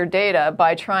falsify your data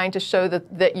by trying to show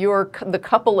that the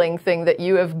coupling thing that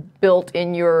you have built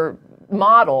in your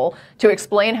model to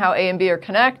explain how A and B are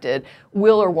connected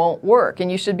will or won't work,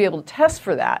 and you should be able to test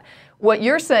for that. What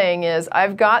you're saying is,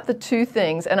 I've got the two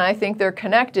things and I think they're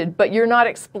connected, but you're not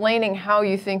explaining how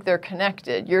you think they're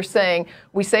connected. You're saying,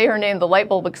 we say her name, the light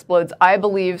bulb explodes. I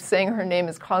believe saying her name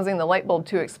is causing the light bulb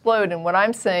to explode. And what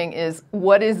I'm saying is,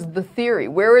 what is the theory?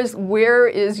 Where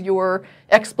is your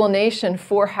explanation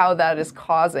for how that is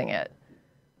causing it?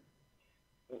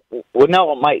 Well,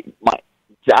 no,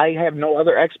 I have no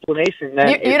other explanation than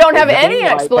you don't have any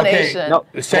explanation.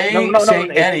 Okay. Saying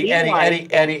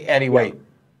Eddie, wait.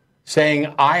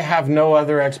 Saying I have no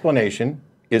other explanation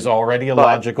is already a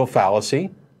logical fallacy.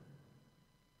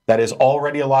 That is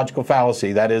already a logical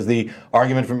fallacy. That is the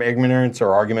argument from ignorance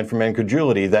or argument from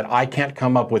incredulity, that I can't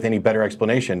come up with any better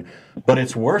explanation. But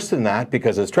it's worse than that,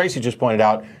 because as Tracie just pointed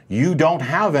out, you don't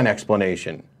have an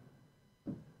explanation.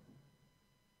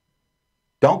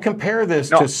 Don't compare this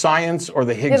to science or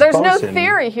the Higgs boson. There's no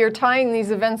theory here tying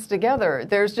these events together.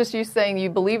 There's just you saying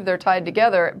you believe they're tied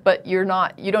together, but you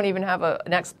don't even have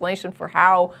an explanation for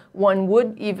how one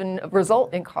would even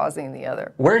result in causing the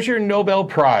other. Where's your Nobel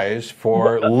Prize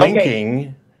for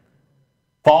linking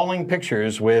falling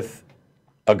pictures with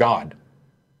a god?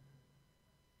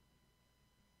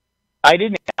 I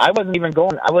wasn't even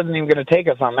going to take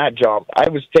us on that job. I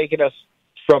was taking us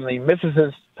from the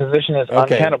Mythicist position as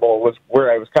untenable was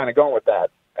where I was kind of going with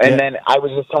that. And then I was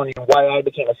just telling you why I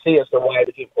became a theist or why I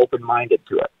became open-minded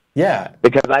to it. Yeah.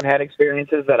 Because I've had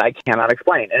experiences that I cannot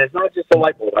explain. And it's not just a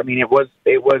light bulb. I mean, it was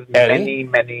Eddie?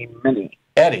 many.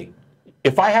 Eddie,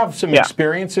 if I have some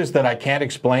experiences that I can't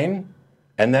explain,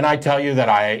 and then I tell you that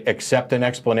I accept an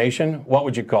explanation, what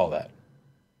would you call that?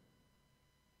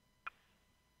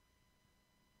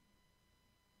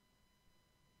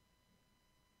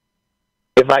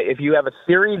 If you have a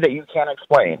theory that you can't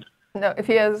explain. No, if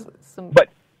he has some... But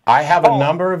I have a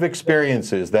number of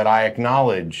experiences that I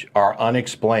acknowledge are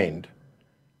unexplained.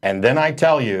 And then I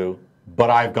tell you, but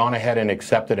I've gone ahead and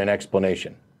accepted an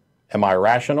explanation. Am I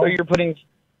rational? So you're putting...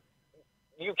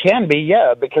 You can be,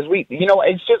 yeah, because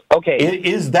it's just, okay.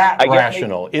 Is that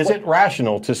rational? Is it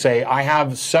rational to say I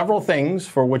have several things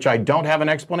for which I don't have an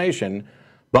explanation,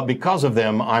 but because of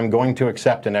them, I'm going to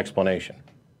accept an explanation?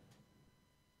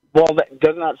 Well,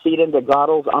 doesn't that feed into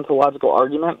Gödel's ontological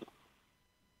argument?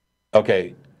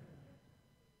 Okay.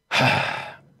 I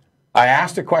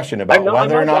asked a question about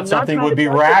whether or not something would be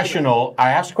rational.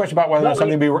 I asked a question about whether or not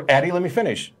something would be... Eddie, let me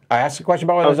finish. I asked a question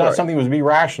about whether or not something would be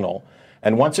rational.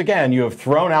 And once again, you have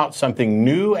thrown out something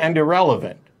new and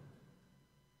irrelevant.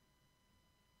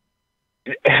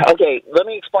 Okay, let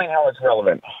me explain how it's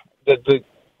relevant.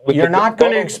 You're not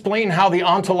going to explain how the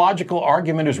ontological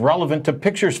argument is relevant to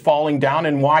pictures falling down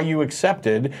and why you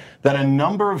accepted that a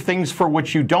number of things for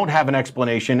which you don't have an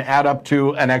explanation add up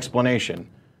to an explanation.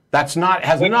 Has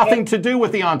nothing to do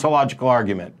with the ontological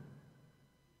argument.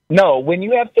 No, when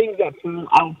you have things that fall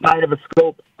outside of a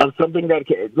scope of something that,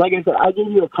 like I said, I'll give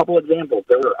you a couple examples.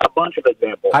 There were a bunch of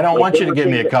examples. I don't want you to give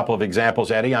me a couple of examples,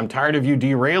 Eddie. I'm tired of you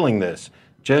derailing this.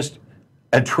 Just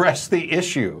address the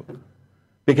issue.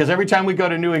 Because every time we go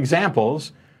to new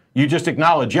examples, you just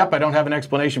acknowledge, yep, I don't have an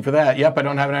explanation for that. Yep, I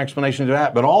don't have an explanation for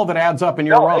that. But all of it adds up and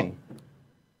you're wrong.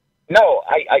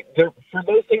 For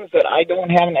those things that I don't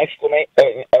have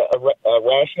a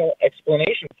rational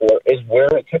explanation for is where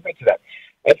it took me to that.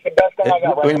 It's the best thing I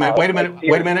got. Wait a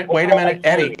minute.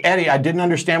 Eddie, I didn't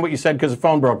understand what you said because the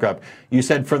phone broke up. You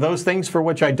said, for those things for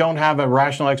which I don't have a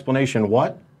rational explanation,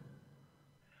 what?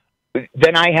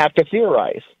 Then I have to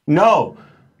theorize. No.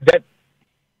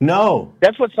 No.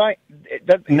 That's what science...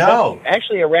 That's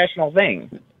actually a rational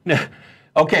thing.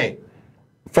 Okay.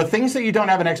 For things that you don't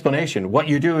have an explanation, what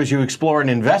you do is you explore and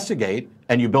investigate,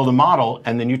 and you build a model,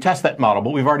 and then you test that model.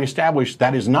 But we've already established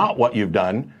that is not what you've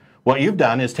done. What you've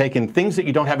done is taken things that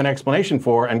you don't have an explanation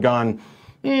for and gone,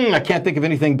 I can't think of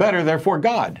anything better, therefore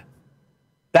God.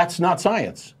 That's not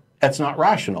science. That's not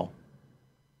rational.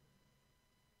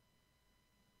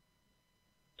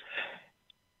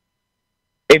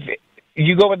 If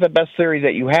you go with the best theory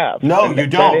that you have. No, you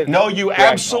don't. No, you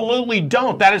absolutely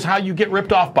don't. That is how you get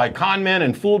ripped off by con men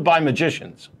and fooled by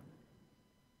magicians.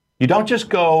 You don't just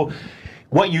go,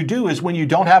 what you do is when you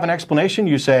don't have an explanation,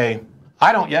 you say,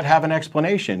 I don't yet have an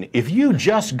explanation. If you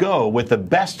just go with the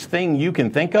best thing you can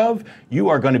think of, you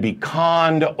are going to be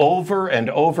conned over and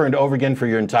over and over again for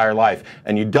your entire life,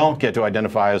 and you don't get to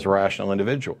identify as a rational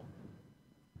individual.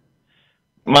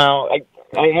 Well,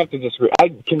 I have to disagree.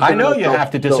 I know you have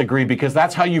to disagree because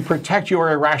that's how you protect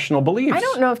your irrational beliefs. I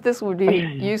don't know if this would be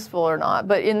useful or not,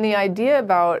 but in the idea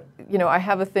about you know, I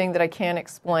have a thing that I can't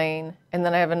explain, and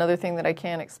then I have another thing that I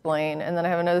can't explain, and then I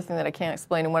have another thing that I can't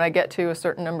explain. And when I get to a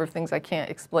certain number of things I can't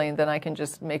explain, then I can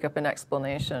just make up an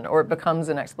explanation, or it becomes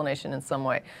an explanation in some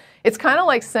way. It's kind of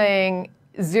like saying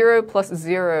 0 plus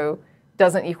 0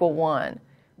 doesn't equal 1,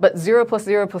 but 0 plus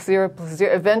 0 plus 0 plus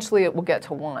 0, eventually it will get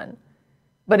to 1.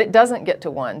 But it doesn't get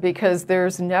to 1 because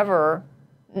there's never,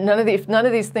 none of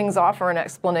these things offer an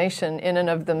explanation in and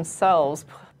of themselves.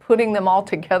 Putting them all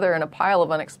together in a pile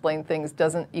of unexplained things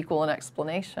doesn't equal an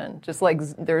explanation, just like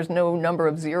there's no number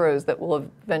of zeros that will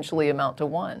eventually amount to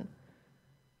 1.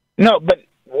 No, but,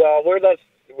 well, where that's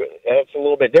a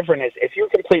little bit different is if you're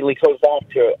completely closed off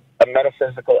to a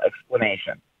metaphysical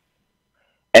explanation,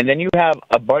 and then you have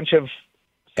a bunch of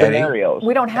scenarios.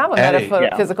 We don't have a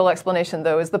metaphysical explanation,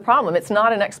 though, is the problem. It's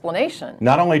not an explanation.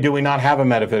 Not only do we not have a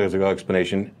metaphysical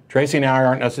explanation, Tracie and I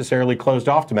aren't necessarily closed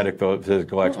off to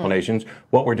metaphysical explanations.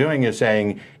 What we're doing is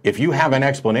saying, if you have an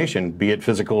explanation, be it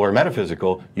physical or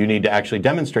metaphysical, you need to actually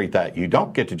demonstrate that. You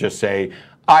don't get to just say,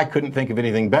 I couldn't think of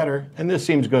anything better, and this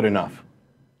seems good enough.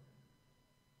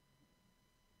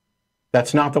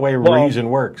 That's not the way reason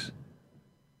works.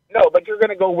 No, but you're going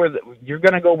to go where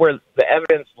the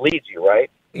evidence leads you, right?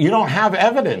 You don't have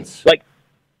evidence. Like,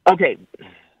 okay.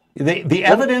 The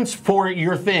evidence for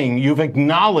your thing you've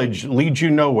acknowledged leads you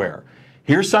nowhere.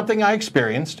 Here's something I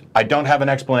experienced. I don't have an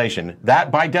explanation.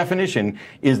 That, by definition,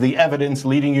 is the evidence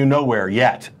leading you nowhere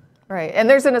yet. Right. And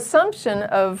there's an assumption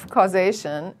of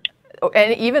causation,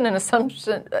 and even an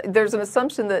assumption, there's an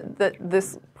assumption that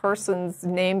this person's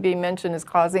name being mentioned is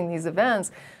causing these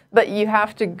events, but you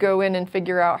have to go in and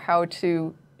figure out how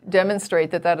to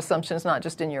demonstrate that that assumption is not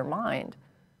just in your mind.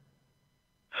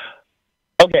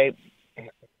 Okay,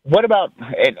 what about,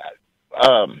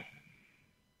 I'll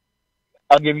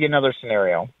give you another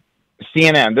scenario.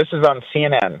 CNN, this is on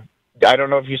CNN. I don't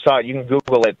know if you saw it. You can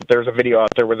Google it. There's a video out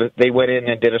there where they went in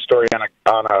and did a story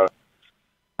on a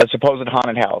supposed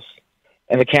haunted house,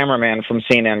 and the cameraman from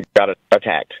CNN got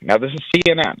attacked. Now, this is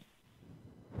CNN.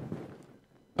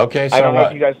 Okay, so I don't know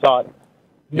if you guys saw it.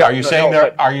 Are you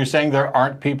saying there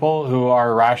aren't people who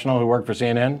are rational who work for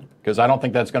CNN? Because I don't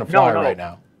think that's going to fly right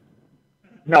now.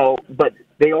 No, but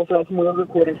they also have some other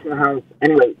recordings from the house.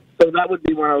 Anyway, so that would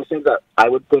be one of those things that I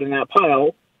would put in that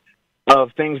pile of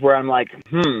things where I'm like,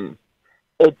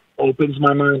 it opens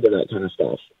my mind to that kind of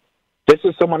stuff. This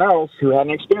is someone else who had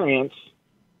an experience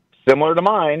similar to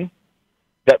mine,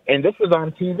 and this was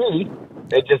on TV.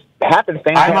 It just happened.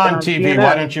 I'm on TV. CNN.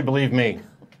 Why don't you believe me?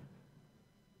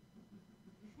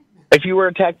 If you were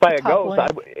attacked by a ghost,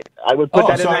 I would put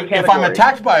that in that category. If I'm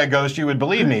attacked by a ghost, you would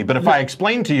believe me. But if I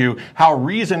explain to you how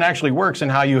reason actually works and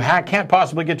how you can't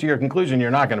possibly get to your conclusion,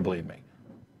 you're not going to believe me.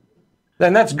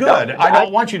 Then that's good. No, I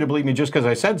don't want you to believe me just because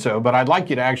I said so, but I'd like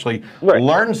you to actually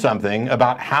learn something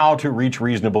about how to reach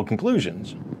reasonable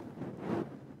conclusions.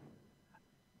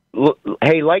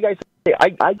 Hey, like I say,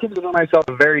 I consider myself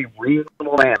a very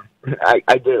reasonable man.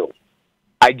 I do.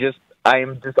 I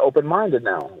am just open-minded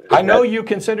now. I know you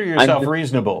consider yourself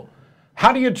reasonable.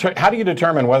 How do you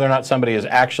determine whether or not somebody is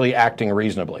actually acting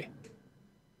reasonably?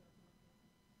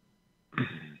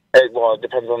 Well, it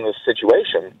depends on the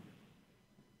situation.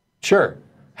 Sure.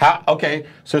 Okay,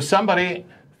 so somebody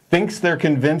thinks they're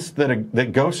convinced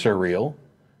that ghosts are real,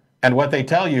 and what they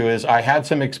tell you is, I had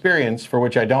some experience for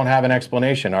which I don't have an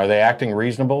explanation. Are they acting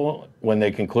reasonable when they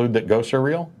conclude that ghosts are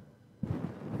real?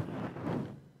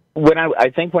 I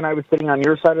think when I was sitting on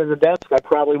your side of the desk, I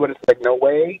probably would have said no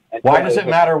way. Why does it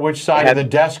matter which side of the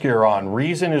desk you're on?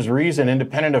 Reason is reason,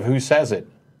 independent of who says it.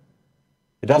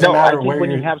 It doesn't matter where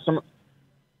you have some.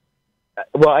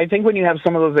 Well, I think when you have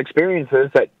some of those experiences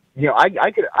that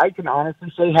I can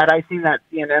honestly say, had I seen that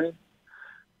CNN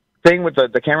thing with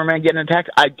the cameraman getting attacked,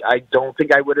 I don't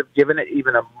think I would have given it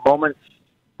even a moment.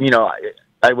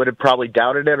 I would have probably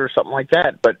doubted it or something like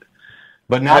that, but.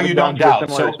 But now you don't doubt.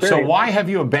 So why have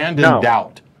you abandoned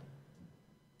doubt?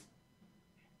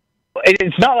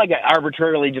 It's not like I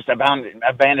arbitrarily just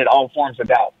abandoned all forms of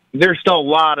doubt. There's still a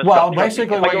lot of stuff. Well,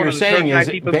 basically what you're saying is,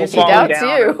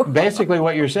 basically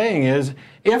what you're saying is,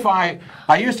 if I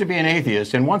used to be an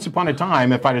atheist, and once upon a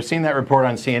time, if I'd have seen that report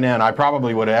on CNN, I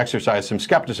probably would have exercised some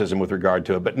skepticism with regard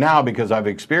to it. But now, because I've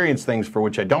experienced things for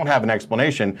which I don't have an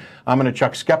explanation, I'm going to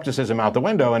chuck skepticism out the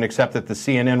window and accept that the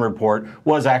CNN report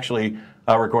was actually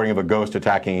a recording of a ghost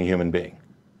attacking a human being.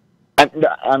 I'm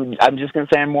just going to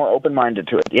say I'm more open-minded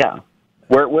to it, yeah.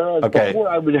 Whereas before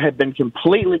I would have been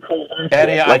completely closed.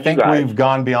 Eddie, I think we've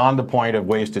gone beyond the point of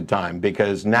wasted time,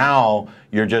 because now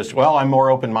you're just, well, I'm more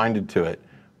open-minded to it.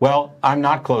 Well, I'm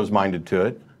not closed-minded to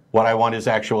it. What I want is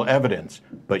actual evidence.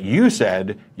 But you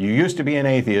said you used to be an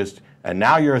atheist, and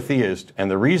now you're a theist, and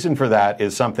the reason for that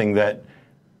is something that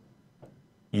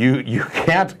you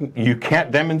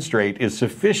can't demonstrate is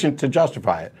sufficient to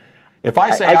justify it. If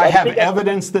I say I have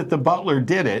evidence that the butler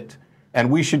did it, and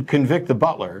we should convict the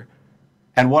butler,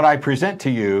 and what I present to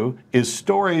you is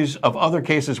stories of other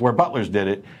cases where butlers did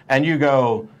it, and you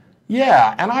go,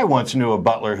 yeah, and I once knew a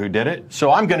butler who did it,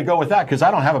 so I'm going to go with that because I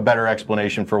don't have a better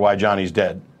explanation for why Johnny's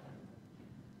dead.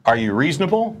 Are you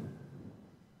reasonable?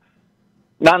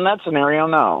 Not in that scenario,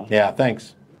 no. Yeah,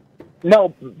 thanks.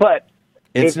 No, but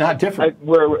it's not different.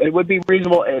 Where it would be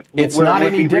reasonable. It's not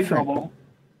any different.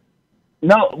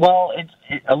 No, well, it's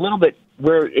a little bit.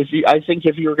 Where I think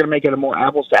if you were going to make it a more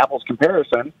apples to apples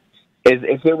comparison, is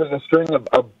if there was a string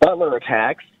of butler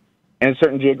attacks in a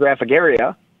certain geographic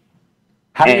area.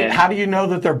 How do you know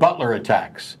that they're butler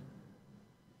attacks?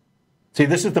 See,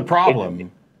 this is the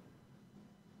problem.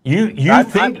 You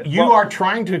are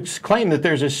trying to claim that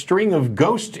there's a string of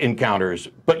ghost encounters,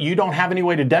 but you don't have any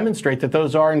way to demonstrate that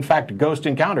those are in fact ghost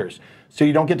encounters. So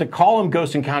you don't get to call them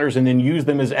ghost encounters and then use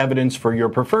them as evidence for your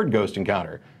preferred ghost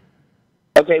encounter.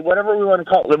 Okay, whatever we want to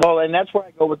call it. Well, and that's where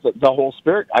I go with the whole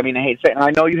spirit. I mean, I hate saying.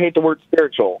 I know you hate the word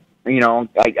spiritual. You know,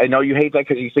 I know you hate that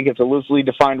because you think it's a loosely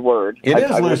defined word. It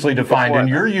is loosely defined, and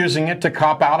you're using it to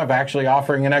cop out of actually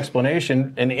offering an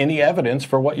explanation and any evidence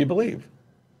for what you believe.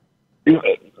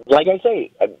 Like I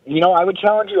say, you know, I would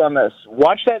challenge you on this.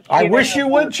 Watch that. I wish you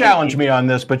would challenge me on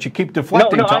this, but you keep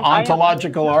deflecting to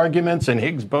ontological arguments and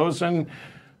Higgs boson.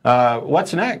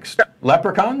 What's next?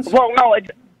 Leprechauns? Well,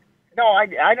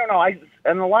 I don't know.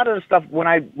 And a lot of the stuff when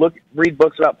I read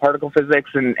books about particle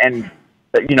physics and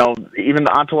you know, even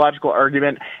the ontological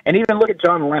argument, and even look at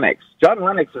John Lennox. John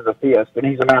Lennox is a theist, and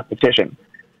he's a mathematician.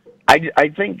 I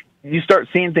think you start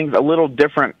seeing things a little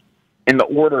different in the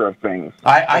order of things.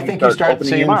 I think you start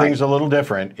seeing things a little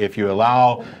different if you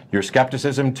allow your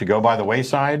skepticism to go by the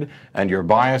wayside and your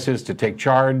biases to take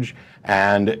charge,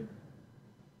 and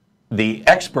the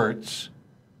experts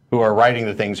who are writing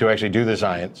the things, who actually do the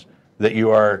science, that you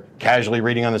are casually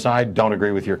reading on the side, don't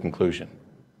agree with your conclusion.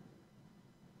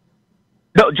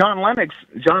 No, John Lennox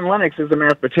is a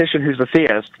mathematician who's a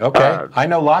theist. Okay, I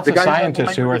know lots of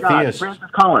scientists who are theists. Francis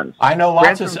Collins.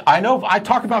 I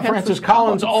talk about Francis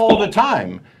Collins all the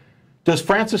time. Does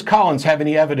Francis Collins have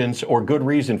any evidence or good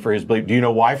reason for his belief? Do you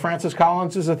know why Francis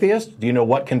Collins is a theist? Do you know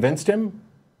what convinced him?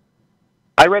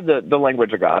 I read the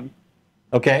Language of God.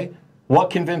 Okay, what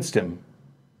convinced him?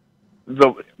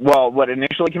 What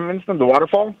initially convinced him? The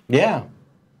waterfall? Yeah.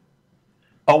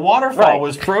 A waterfall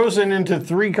was frozen into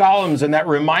 3 columns, and that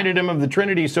reminded him of the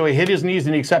Trinity, so he hit his knees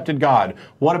and he accepted God.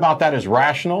 What about that is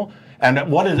rational? And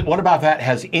what about that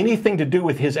has anything to do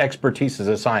with his expertise as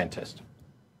a scientist?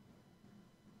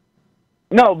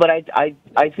 No, but I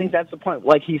think that's the point.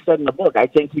 Like he said in the book, I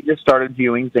think he just started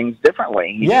viewing things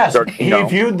differently. He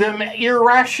viewed them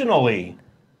irrationally.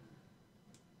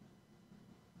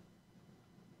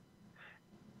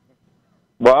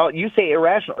 Well, you say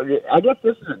irrational. I guess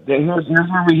here's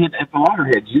where we hit at the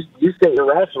loggerheads. You say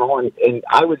irrational, and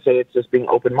I would say it's just being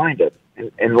open-minded.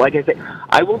 And like I say,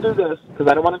 I will do this because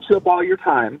I don't want to chew up all your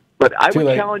time, but I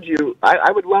would challenge you.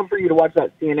 I would love for you to watch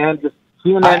that CNN.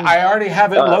 I already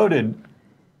have it loaded.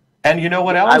 And you know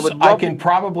what else? I can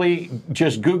probably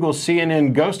just Google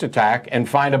CNN ghost attack and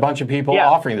find a bunch of people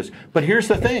offering this. But here's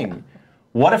the thing.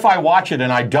 What if I watch it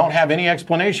and I don't have any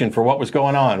explanation for what was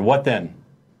going on? What then?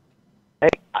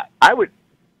 I would,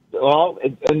 well,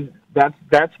 and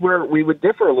that's where we would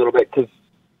differ a little bit because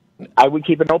I would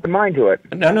keep an open mind to it.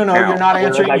 No, you're not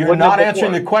answering. You're not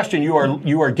answering the question.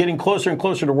 You are getting closer and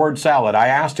closer to word salad. I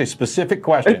asked a specific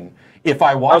question. If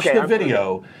I watch the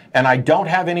video and I don't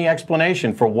have any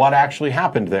explanation for what actually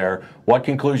happened there, what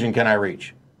conclusion can I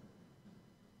reach?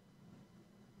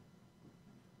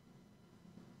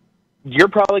 You're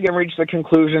probably going to reach the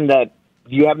conclusion that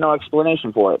you have no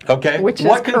explanation for it. Okay.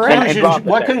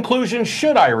 What conclusion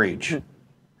should I reach?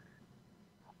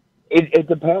 It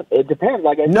depends. It depends.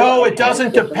 Like I said, no, it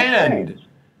doesn't depend.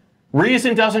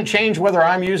 Reason doesn't change whether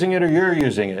I'm using it or you're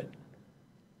using it.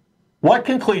 What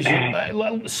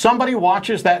conclusion? Somebody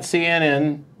watches that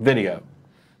CNN video,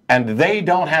 and they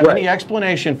don't have any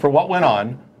explanation for what went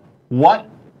on. What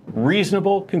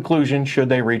reasonable conclusion should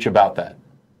they reach about that?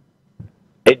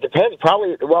 It depends.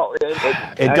 Probably. Well,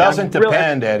 it doesn't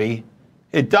depend, Eddie.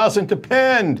 It doesn't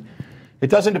depend.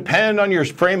 It doesn't depend on your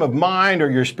frame of mind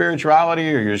or your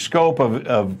spirituality or your scope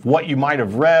of what you might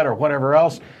have read or whatever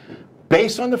else.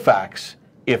 Based on the facts,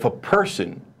 if a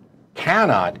person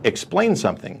cannot explain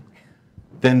something,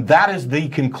 then that is the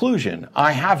conclusion.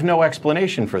 I have no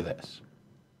explanation for this.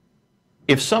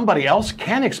 If somebody else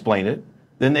can explain it,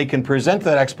 then they can present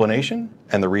that explanation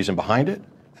and the reason behind it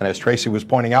And as Tracie was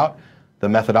pointing out, the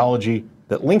methodology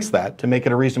that links that to make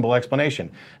it a reasonable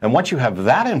explanation. And once you have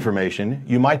that information,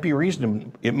 it might be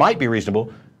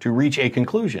reasonable to reach a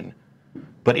conclusion.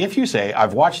 But if you say,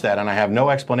 I've watched that and I have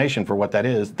no explanation for what that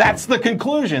is, that's the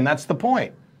conclusion, that's the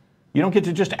point. You don't get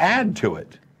to just add to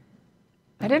it.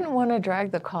 I didn't want to drag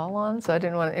the call on, so I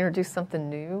didn't want to introduce something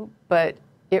new, but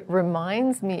it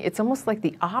reminds me, it's almost like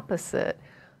the opposite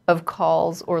of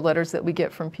calls or letters that we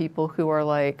get from people who are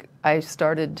like, I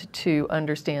started to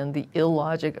understand the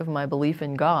illogic of my belief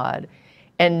in God,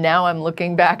 and now I'm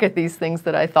looking back at these things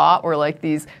that I thought were like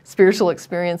these spiritual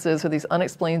experiences or these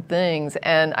unexplained things,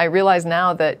 and I realize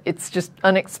now that it's just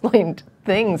unexplained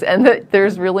things, and that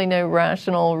there's really no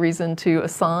rational reason to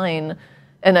assign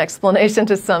an explanation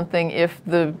to something if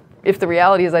the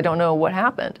reality is I don't know what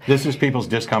happened. This is people's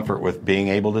discomfort with being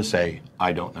able to say,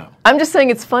 I don't know. I'm just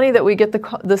saying it's funny that we get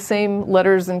the same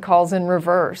letters and calls in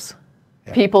reverse.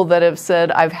 Yeah. People that have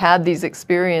said, I've had these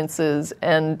experiences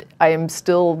and I am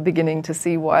still beginning to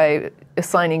see why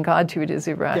assigning God to it is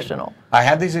irrational. Yeah. I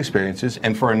had these experiences,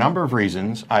 and for a number of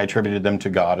reasons, I attributed them to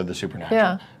God or the supernatural.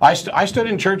 Yeah. I stood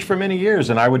in church for many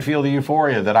years, and I would feel the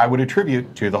euphoria that I would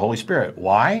attribute to the Holy Spirit.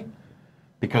 Why?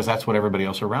 Because that's what everybody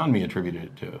else around me attributed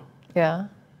it to. Yeah.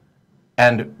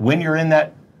 And when you're in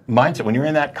that mindset, when you're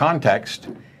in that context,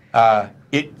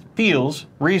 it feels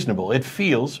reasonable. It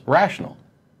feels rational.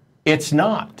 It's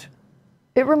not.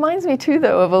 It reminds me, too,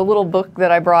 though, of a little book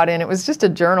that I brought in. It was just a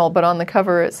journal, but on the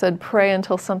cover it said, pray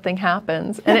until something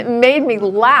happens. And it made me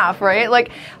laugh, right?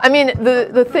 Like, I mean,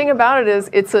 the thing about it is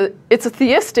it's a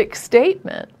theistic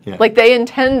statement. Yeah. Like, they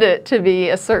intend it to be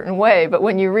a certain way, but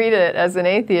when you read it as an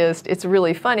atheist, it's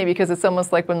really funny because it's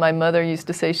almost like when my mother used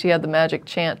to say she had the magic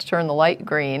chant to turn the light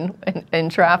green in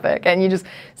traffic. And you just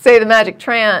say the magic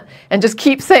chant and just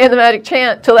keep saying the magic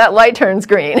chant till that light turns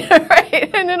green,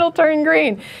 right? And it'll turn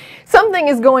green. Something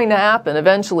is going to happen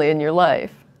eventually in your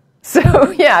life.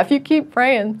 So, yeah, if you keep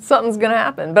praying, something's going to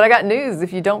happen. But I got news.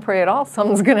 If you don't pray at all,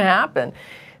 something's going to happen.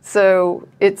 So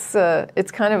it's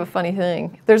kind of a funny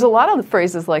thing. There's a lot of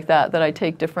phrases like that I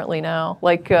take differently now.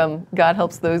 Like, God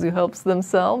helps those who helps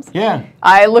themselves. Yeah.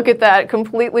 I look at that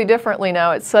completely differently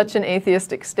now. It's such an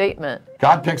atheistic statement.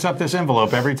 God picks up this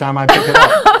envelope every time I pick it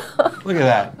up. Look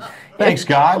at that. Thanks,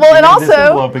 God. Well, and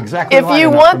also, exactly if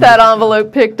you want that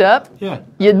envelope picked up, yeah,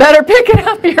 you'd better pick it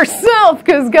up yourself,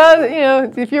 because God, you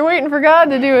know, if you're waiting for God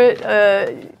to do it,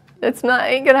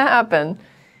 ain't gonna happen.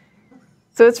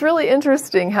 So it's really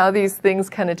interesting how these things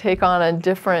kind of take on a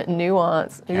different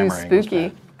nuance. Ooh,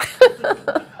 spooky.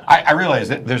 I realize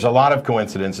that there's a lot of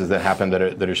coincidences that happen that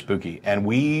are spooky, and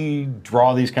we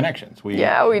draw these connections.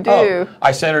 Yeah, we do. Oh,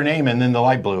 I said her name, and then the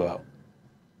light blew out.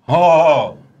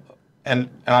 Oh.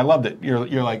 And I loved it.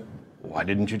 You're like, why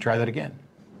didn't you try that again?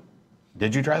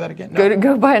 Did you try that again? No.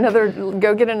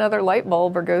 Go get another light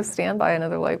bulb, or go stand by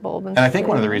another light bulb. And I think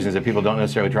one of the reasons that people don't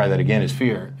necessarily try that again is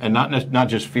fear, and not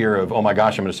just fear of, oh my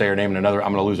gosh, I'm going to say her name and I'm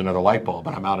going to lose another light bulb,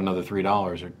 and I'm out another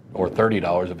 $3 or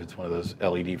 $30 if it's one of those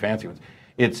LED fancy ones.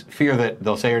 It's fear that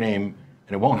they'll say her name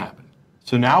and it won't happen.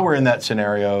 So now we're in that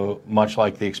scenario, much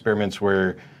like the experiments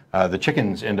where the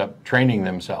chickens end up training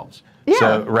themselves. Yeah.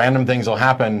 So random things will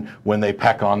happen when they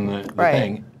peck on the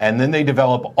thing, and then they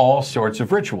develop all sorts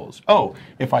of rituals. Oh,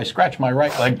 if I scratch my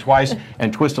right leg twice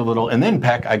and twist a little and then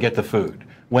peck, I get the food.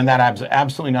 When that has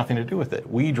absolutely nothing to do with it.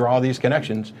 We draw these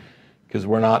connections because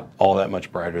we're not all that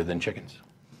much brighter than chickens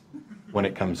when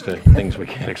it comes to things we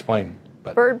can't explain.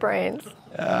 But, bird brains.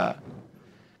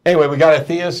 Anyway, we got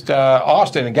Atheist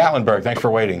Austin in Gatlinburg. Thanks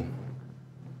for waiting.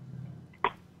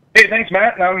 Hey, thanks,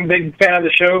 Matt. I'm a big fan of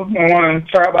the show. I want to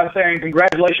start out by saying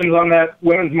congratulations on that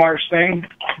Women's March thing.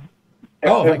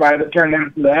 Oh, everybody that turned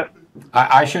in for that.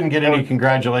 I shouldn't get any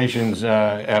congratulations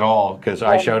at all because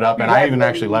I showed up and I even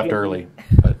actually left early.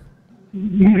 But,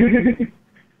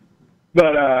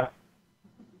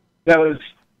 that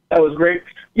was great.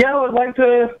 Yeah, I would like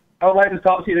to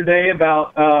talk to you today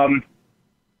about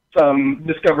some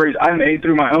discoveries I made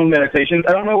through my own meditations.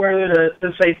 I don't know whether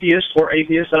to say theist or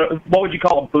atheist. What would you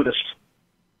call a Buddhist?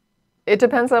 It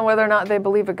depends on whether or not they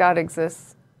believe a God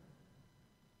exists.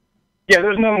 Yeah,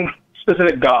 there's no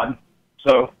specific God.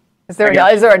 So is there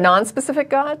a non-specific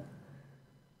God?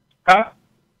 Huh?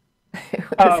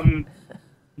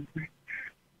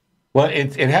 Well,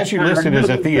 it has you listed as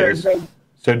a theist.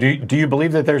 So do you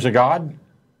believe that there's a God?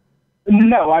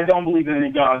 No, I don't believe in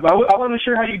any gods. I wasn't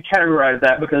sure how you categorize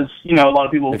that because, you know, a lot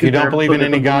of people... If you don't believe in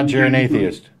any gods, you're an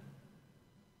atheist.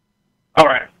 All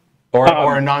right.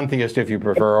 Or a non-theist if you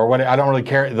prefer, or what. I don't really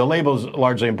care. The label's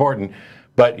largely important,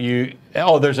 but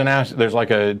there's like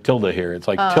a tilde here. It's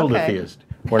like tilde theist.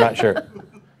 We're not sure.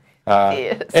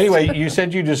 Yes. Anyway, you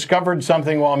said you discovered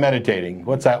something while meditating.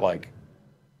 What's that like?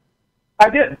 I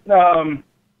did. But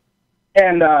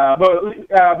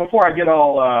before I get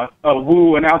all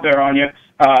woo and out there on you,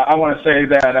 I want to say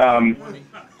that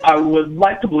I would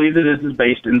like to believe that this is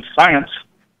based in science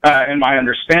and my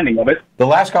understanding of it. The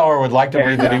last caller would like to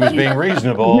believe that he was being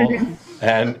reasonable,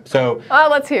 and so. Oh,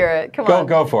 let's hear it. Come on.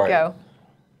 Go for it. Go.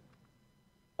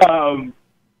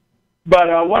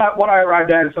 But what I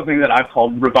arrived at is something that I've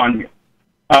called Ravanya.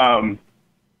 I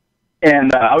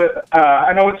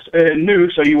know it's new,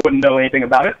 so you wouldn't know anything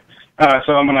about it.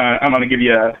 So I'm gonna give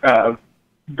you a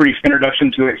brief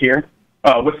introduction to it here.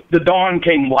 With the dawn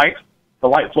came light. The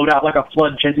light flowed out like a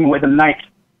flood, chasing away the night,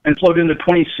 and flowed into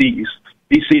 20 seas.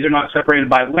 These seas are not separated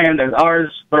by land as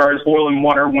ours, but are as oil and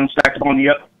water, one stacked upon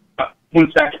another.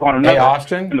 Hey,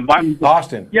 Austin. And the Bible,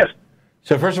 Austin. yes.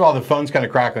 So first of all, the phone's kind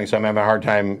of crackling, so I'm having a hard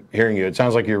time hearing you. It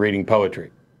sounds like you're reading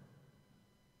poetry.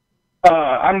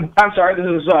 I'm sorry. This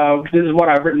is what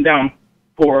I've written down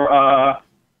for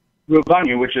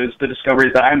Ravanya, which is the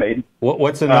discoveries that I made.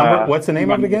 What's the number? What's the name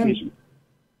of it again?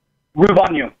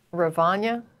 Ravanya.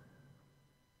 Ravanya?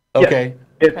 Okay. Yes.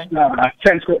 It's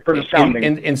Sanskrit for the sounding.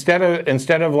 Instead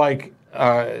of like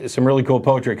some really cool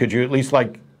poetry, could you at least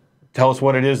like tell us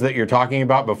what it is that you're talking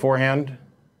about beforehand?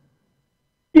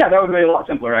 Yeah, that would be a lot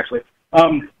simpler, actually.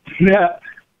 So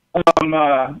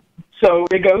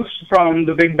it goes from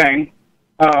the Big Bang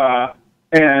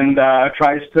and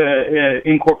tries to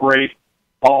incorporate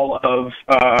all of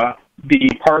the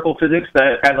particle physics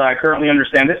that, as I currently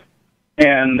understand it,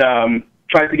 and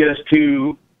tries to get us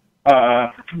to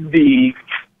the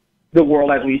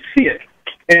world as we see it.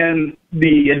 And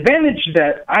the advantage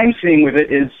that I'm seeing with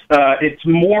it is it's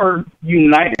more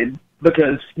united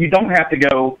because you don't have to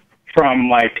go from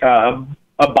like a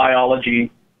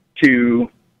biology to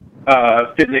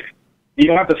physics. You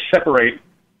don't have to separate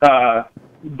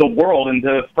the world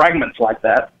into fragments like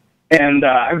that. And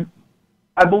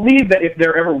I believe that if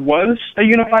there ever was a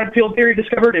unified field theory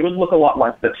discovered, it would look a lot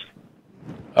like this.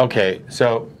 Okay,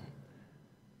 so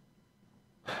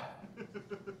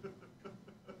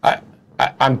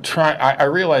I'm trying. I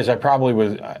realize I've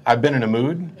been in a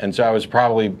mood, and so I was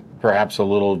probably perhaps a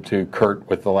little too curt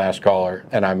with the last caller,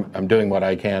 and I'm doing what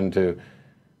I can to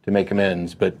make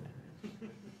amends. But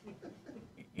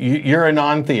you're a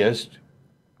non-theist.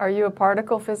 Are you a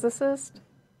particle physicist?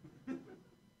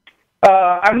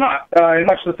 I'm not. In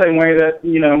much the same way that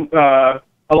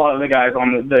a lot of the guys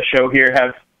on the show here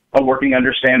have a working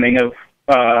understanding of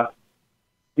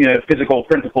physical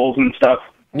principles and stuff.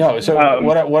 No, so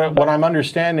what I'm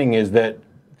understanding is that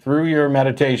through your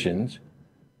meditations,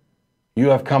 you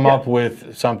have come up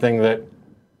with something that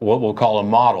what we'll call a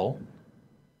model.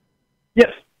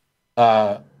 Yes.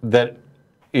 That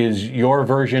is your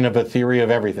version of a theory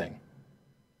of everything.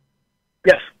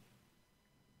 Yes.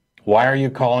 Why are you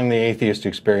calling the Atheist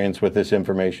Experience with this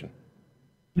information?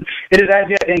 It is as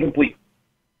yet incomplete.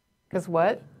 Because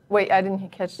what? Wait, I didn't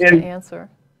catch the answer.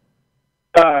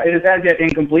 It is as yet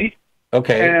incomplete.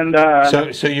 Okay, and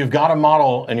so you've got a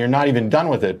model and you're not even done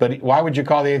with it, but why would you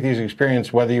call the Atheist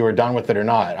Experience whether you were done with it or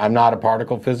not? I'm not a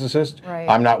particle physicist. Right.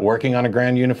 I'm not working on a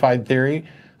grand unified theory.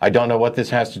 I don't know what this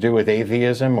has to do with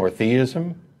atheism or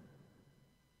theism.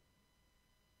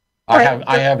 Right.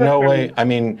 I have no way, I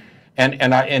mean, and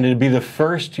it'd be the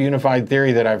first unified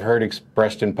theory that I've heard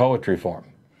expressed in poetry form.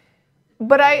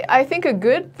 But I think a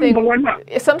good thing,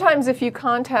 sometimes if you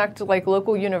contact like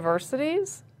local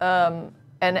universities,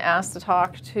 and asked to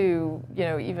talk to,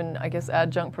 even, I guess,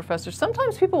 adjunct professors.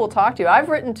 Sometimes people will talk to you. I've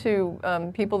written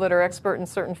to people that are expert in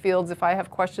certain fields if I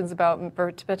have questions about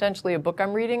potentially a book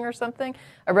I'm reading or something.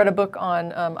 I read a book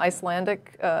on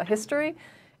Icelandic history,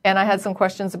 and I had some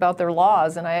questions about their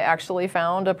laws, and I actually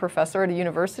found a professor at a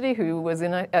university who was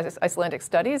in Icelandic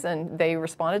studies, and they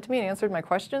responded to me and answered my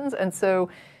questions. And so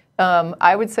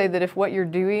I would say that if what you're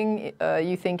doing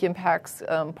you think impacts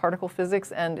particle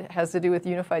physics and has to do with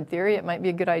unified theory, it might be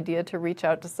a good idea to reach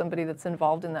out to somebody that's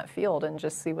involved in that field and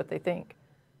just see what they think.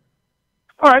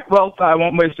 All right. Well, I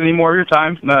won't waste any more of your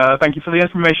time. Thank you for the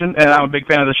information, and I'm a big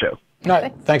fan of the show. All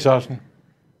right. Thanks, Austin.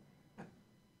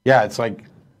 Yeah, it's like,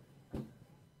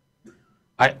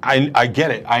 I get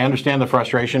it. I understand the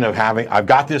frustration of I've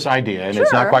got this idea, and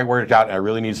it's not quite worked out, and I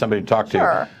really need somebody to talk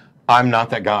to. I'm not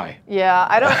that guy. Yeah,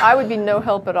 I would be no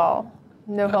help at all.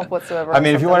 No help whatsoever. I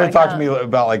mean, if you want to talk to me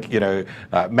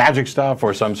about magic stuff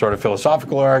or some sort of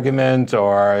philosophical argument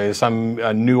or some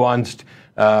nuanced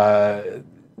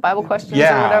Bible questions or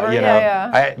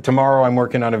whatever. Tomorrow I'm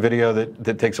working on a video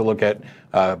that takes a look at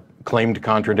claimed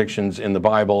contradictions in the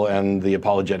Bible and the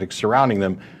apologetics surrounding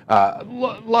them.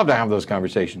 Love to have those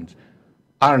conversations.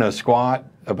 I don't know, squat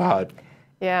about.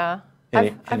 Yeah.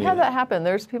 I've had that happen.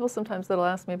 There's people sometimes that'll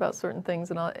ask me about certain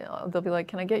things, and they'll be like,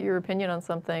 "Can I get your opinion on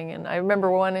something?" And I remember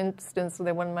one instance where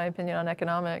they wanted my opinion on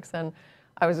economics, and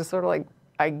I was just sort of like,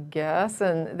 "I guess."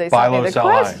 And they sent me the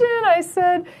question. I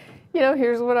said, "You know,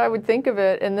 here's what I would think of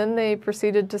it." And then they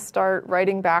proceeded to start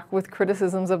writing back with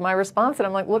criticisms of my response. And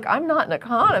I'm like, "Look, I'm not an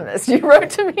economist. You wrote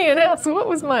to me and asked what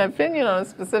was my opinion on a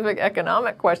specific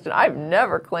economic question. I've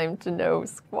never claimed to know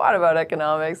squat about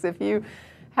economics. If you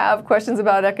have questions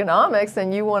about economics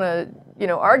and you want to, you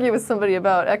know, argue with somebody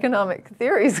about economic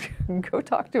theories, go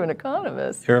talk to an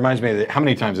economist." It reminds me of how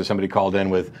many times has somebody called in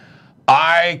with,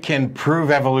 "I can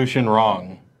prove evolution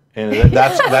wrong." And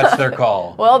that's their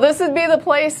call. Well, this would be the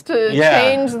place to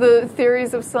change the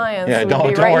theories of science. Yeah,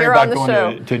 don't worry about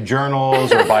going to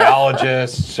journals or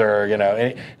biologists or, you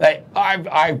know.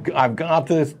 I've got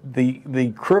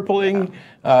the crippling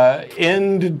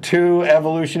end to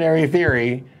evolutionary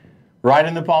theory right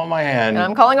in the palm of my hand. And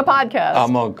I'm calling a podcast.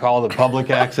 I'm gonna call the public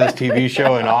access TV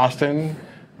show in Austin,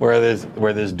 where this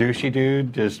douchey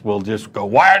dude will just go,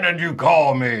 "Why did you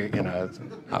call me?" You know, it's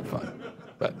not fun.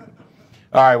 But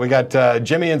all right, we got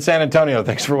Jimmy in San Antonio.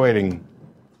 Thanks for waiting.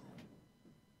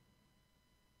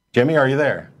 Jimmy, are you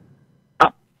there?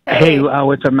 Hey,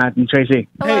 what's up, Matt and Tracy?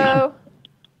 Hello.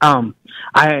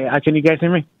 Hey. Can you guys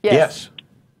hear me? Yes.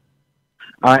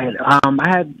 All right.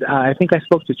 I think I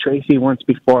spoke to Tracy once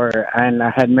before, and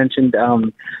I had mentioned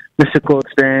Mystical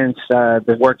Experience,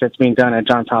 the work that's being done at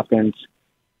Johns Hopkins.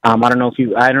 I don't know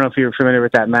if you're familiar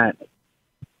with that, Matt.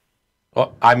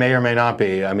 Well, I may or may not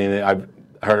be. I mean, I've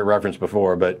heard it referenced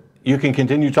before, but you can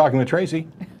continue talking with Tracy.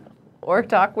 Or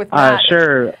talk with Matt.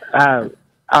 Sure.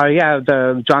 Yeah,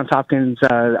 the Johns Hopkins,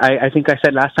 I think I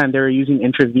said last time they were using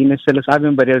intravenous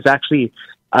psilocybin, but it was actually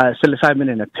psilocybin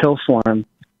in a pill form.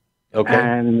 Okay.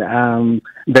 And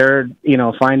their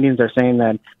findings are saying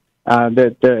that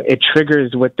it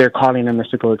triggers what they're calling a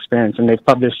mystical experience, and they've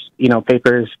published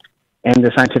papers in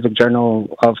the Scientific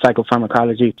Journal of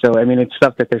Psychopharmacology. So I mean, it's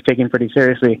stuff that they're taking pretty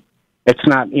seriously. It's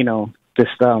not this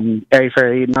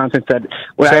airy-fairy nonsense that.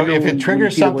 So if it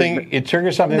triggers something,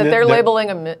 that they're labeling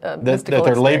a mystical experience. That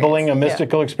they're labeling a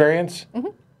mystical experience. Mm-hmm.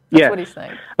 That's what he's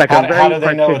saying. Like how do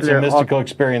they know it's a mystical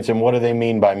experience, and what do they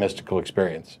mean by mystical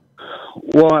experience?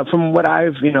 Well, from what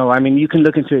I've, I mean, you can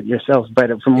look into it yourself, but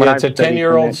from what I've studied... It's a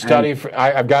 10-year-old study.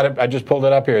 I've got it. I just pulled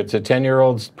it up here. It's a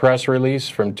 10-year-old press release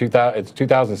from 2000. It's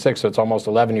 2006, so it's almost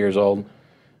 11 years old.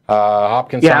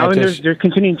 Hopkins scientists... they're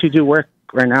continuing to do work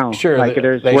right now. Sure. Like,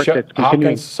 there's work that's continuing.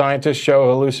 Hopkins scientists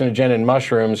show hallucinogen in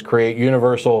mushrooms create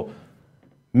universal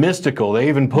mystical. They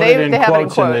even put it in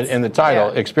quotes in the title,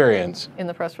 experience. In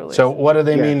the press release. So what do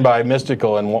they mean by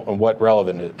mystical, and what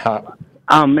relevant is how?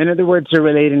 In other words, they're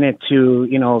relating it to,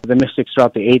 the mystics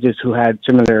throughout the ages who had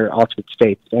similar altered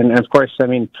states. And of course, I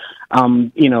mean,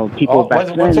 people back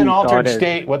then... What's an altered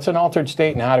state? What's an altered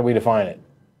state, and how do we define it?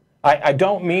 I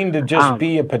don't mean to just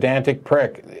be a pedantic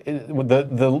prick.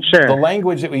 The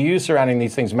language that we use surrounding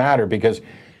these things matter, because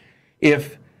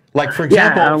if, like, for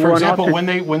example, when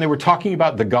they were talking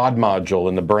about the God module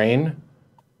in the brain,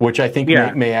 which I think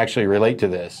may actually relate to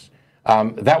this,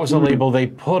 that was a label they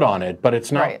put on it, but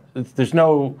it's not. Right. There's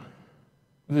no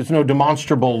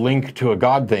demonstrable link to a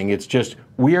God thing. It's just,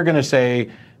 we are going to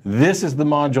say this is the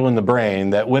module in the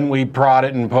brain that when we prod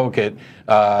it and poke it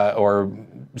or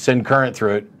send current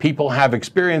through it, people have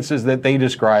experiences that they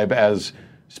describe as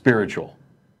spiritual.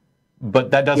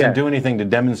 But that doesn't do anything to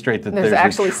demonstrate that there's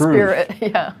actually a truth. Spirit.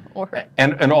 Yeah.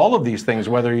 And all of these things,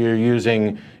 whether you're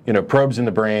using probes in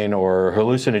the brain or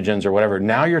hallucinogens or whatever,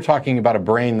 now you're talking about a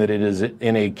brain that it is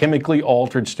in a chemically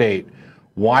altered state.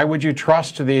 Why would you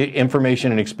trust the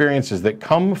information and experiences that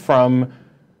come from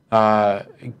a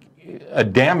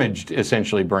damaged,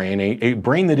 essentially, brain, a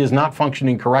brain that is not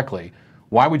functioning correctly?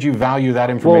 Why would you value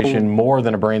that information more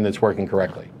than a brain that's working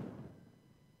correctly?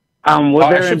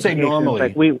 I should say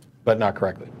normally, but not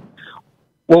correctly.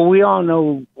 Well, we all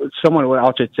know somewhat what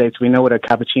altered states. We know what a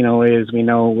cappuccino is. We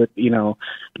know what,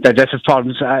 digestive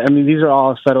problems. I mean, these are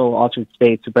all subtle altered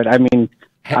states. But I mean,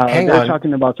 they're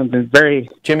talking about something very...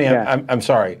 Jimmy, I'm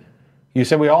sorry. You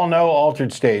said we all know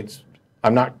altered states.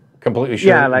 I'm not completely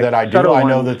sure that I do. I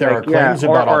know that there are claims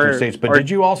about altered states. But did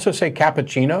you also say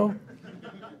cappuccino?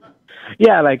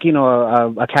 Yeah, like,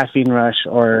 a caffeine rush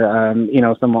or,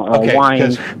 some wine.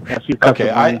 A few cups of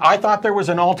wine. I thought there was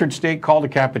an altered state called a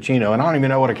cappuccino, and I don't even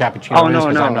know what a cappuccino is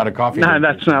because I'm not a coffee drinker.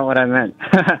 No, that's not what I meant.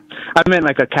 I meant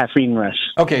like a caffeine rush.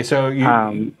 Okay, so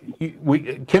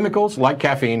chemicals like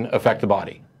caffeine affect the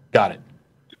body. Got it.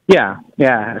 Yeah.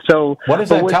 So what does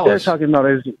that tell us? What they're talking about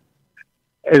is,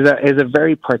 is a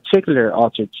very particular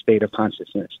altered state of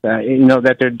consciousness.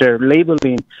 That they're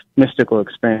labeling mystical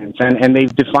experience, and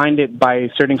they've defined it by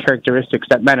certain characteristics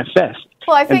that manifest.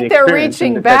 Well, I think they're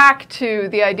reaching back to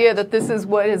the idea that this is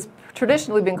what has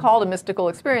traditionally been called a mystical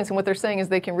experience, and what they're saying is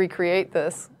they can recreate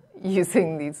this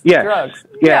using these drugs.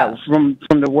 Yeah, from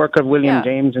the work of William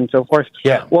James and so forth.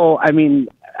 Yeah. Well, I mean,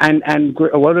 and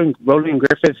Roland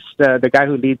Griffiths, the guy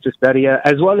who leads the study,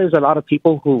 as well as a lot of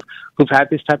people who've had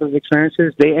this type of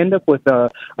experiences, they end up with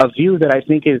a view that I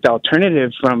think is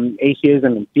alternative from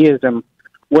atheism and theism,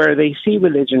 where they see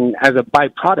religion as a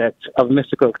byproduct of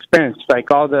mystical experience,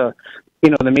 like all the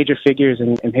the major figures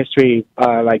in history,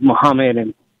 like Muhammad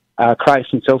and Christ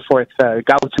and so forth,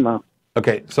 Gautama.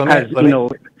 Okay, so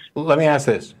let me ask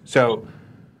this. So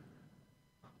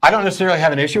I don't necessarily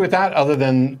have an issue with that, other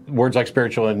than words like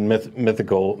spiritual and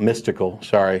mystical,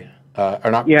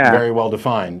 are not very well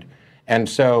defined. And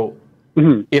so,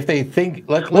 if they think,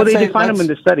 let's say, define them in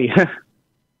the study.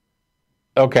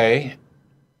 Okay.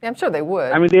 Yeah, I'm sure they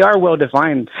would. I mean, they are well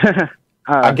defined.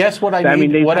 I guess what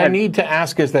I need to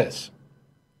ask is this: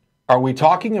 are we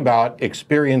talking about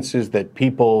experiences that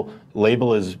people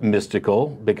label as mystical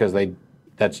because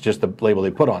that's just the label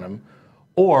they put on them,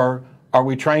 or are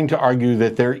we trying to argue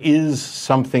that there is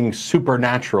something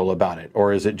supernatural about it,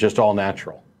 or is it just all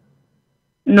natural?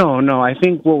 No. I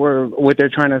think what they're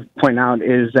trying to point out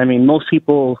is, I mean, most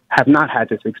people have not had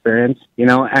this experience,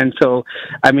 and so,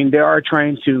 I mean, they are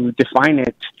trying to define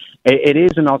it. It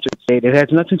is an altered state. It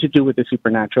has nothing to do with the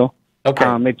supernatural. Okay.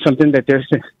 It's something that there's,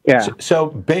 So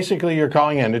basically, you're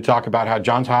calling in to talk about how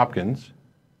Johns Hopkins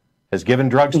has given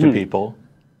drugs to people,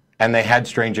 and they had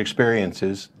strange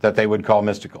experiences that they would call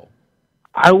mystical.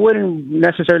 I wouldn't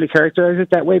necessarily characterize it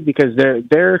that way, because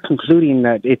they're concluding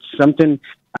that it's something.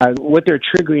 What they're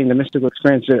triggering the mystical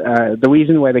experience. The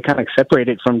reason why they kind of separate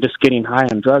it from just getting high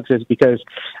on drugs is because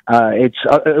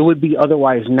it would be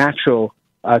otherwise natural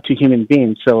to human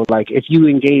beings. So, like, if you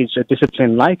engage a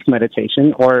discipline like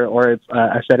meditation or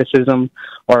asceticism,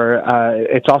 or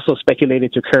it's also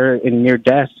speculated to occur in near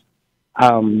death,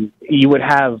 you would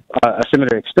have a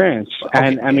similar experience. Okay.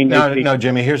 And I mean, no,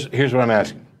 Jimmy. Here's what I'm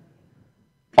asking.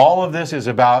 All of this is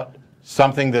about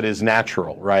something that is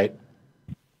natural, right?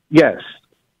 Yes.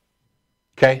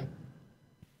 Okay.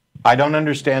 I don't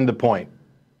understand the point.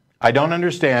 I don't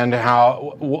understand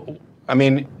how. I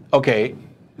mean, okay,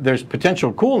 there's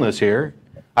potential coolness here.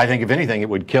 I think, if anything, it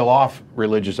would kill off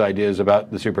religious ideas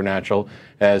about the supernatural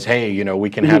as, hey, we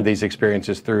can have these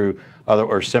experiences through other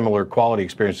or similar quality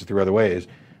experiences through other ways.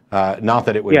 Not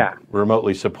that it would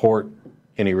remotely support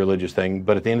any religious thing,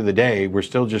 but at the end of the day, we're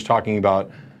still just talking about,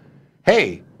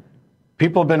 hey,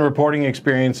 people have been reporting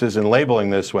experiences and labeling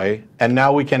this way, and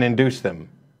now we can induce them.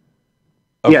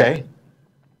 Okay. Yeah.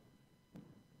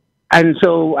 And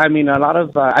so, I mean, a lot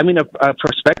of, a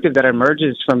perspective that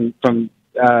emerges from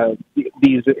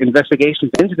these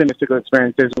investigations into the mystical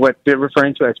experience is what they're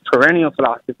referring to as perennial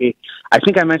philosophy. I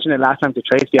think I mentioned it last time to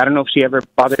Tracie. I don't know if she ever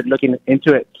bothered looking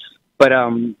into it, but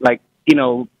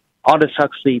Aldous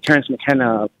Huxley, Terence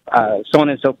McKenna, so on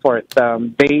and so forth,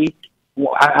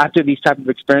 after these type of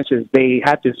experiences, they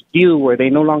had this view where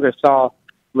they no longer saw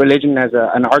religion as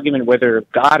an argument whether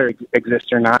God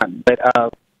exists or not,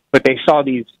 but they saw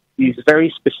these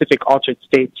very specific altered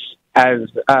states as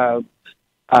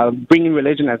bringing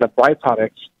religion as a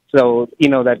byproduct. So,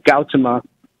 that Gautama,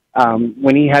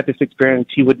 when he had this experience,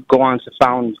 he would go on to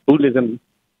found Buddhism,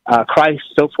 Christ,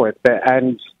 so forth.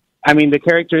 And I mean, the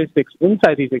characteristics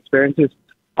inside these experiences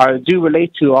do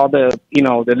relate to all the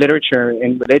literature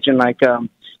in religion. Like,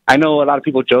 I know a lot of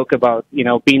people joke about,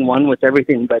 being one with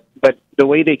everything, but the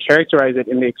way they characterize it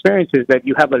in the experience is that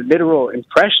you have a literal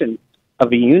impression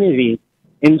of a unity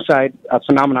inside a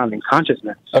phenomenon in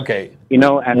consciousness. Okay.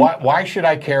 And why should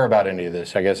I care about any of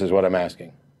this, I guess, is what I'm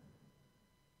asking.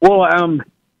 Well,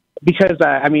 because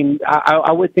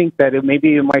I would think that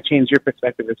maybe it might change your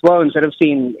perspective as well. Instead of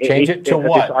seeing it to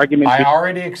what? I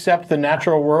already accept the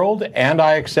natural world, and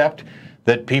I accept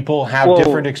that people have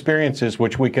different experiences,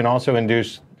 which we can also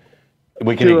induce.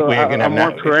 We can have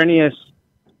more perennious,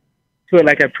 to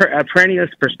a perennious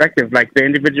perspective, like the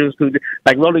individuals who,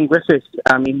 like Roland Griffiths.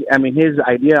 I mean, his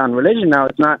idea on religion now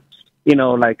is not,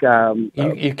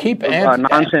 you keep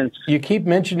nonsense. You keep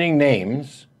mentioning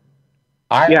names.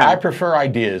 I prefer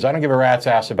ideas. I don't give a rat's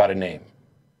ass about a name.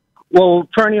 Well,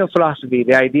 perennial philosophy,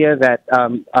 the idea that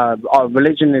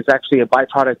religion is actually a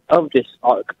byproduct of this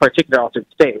particular altered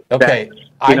state. Okay,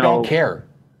 I don't care.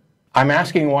 I'm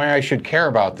asking why I should care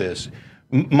about this.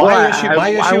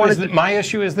 My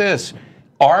issue is this: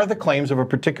 are the claims of a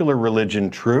particular religion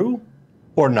true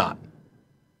or not?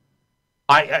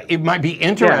 it might be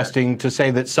interesting to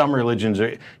say that some religions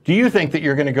are. Do you think that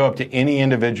you're going to go up to any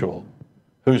individual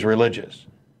who's religious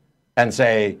and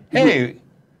say, hey,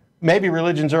 maybe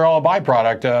religions are all a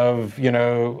byproduct of,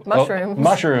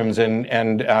 mushrooms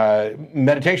and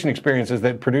meditation experiences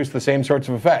that produce the same sorts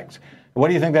of effects? What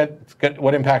do you think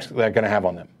what impacts that going to have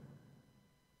on them?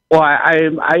 Well,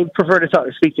 I prefer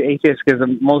to speak to atheists because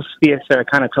most theists are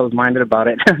kind of closed-minded about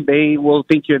it. They will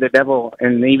think you're the devil,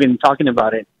 and even talking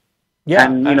about it. Yeah,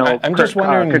 and I'm just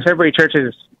wondering. Contemporary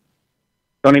churches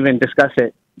don't even discuss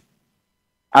it.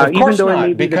 Of course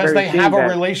not, because they have a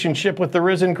relationship with the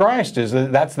risen Christ.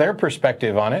 That's their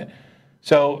perspective on it.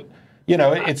 So,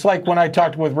 it's like when I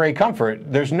talked with Ray Comfort.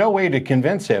 There's no way to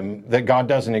convince him that God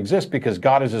doesn't exist because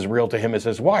God is as real to him as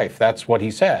his wife. That's what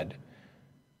he said.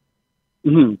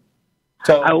 Mm-hmm.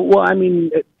 So, well, I mean,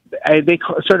 they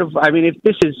sort of. I mean,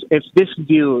 if this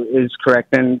view is correct,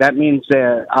 then that means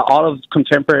that all of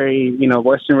contemporary,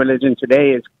 Western religion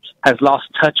today has lost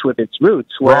touch with its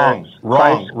roots. Wrong.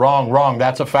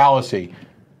 That's a fallacy.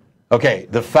 Okay,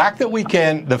 the fact that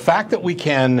we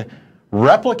can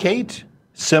replicate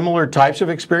similar types of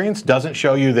experience doesn't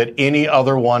show you that any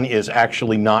other one is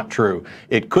actually not true.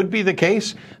 It could be the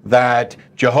case that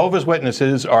Jehovah's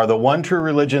Witnesses are the one true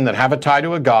religion that have a tie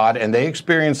to a God and they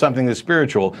experience something that's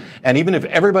spiritual. And even if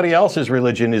everybody else's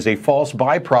religion is a false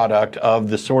byproduct of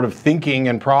the sort of thinking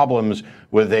and problems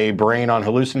with a brain on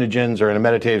hallucinogens or in a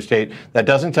meditative state, that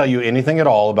doesn't tell you anything at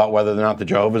all about whether or not the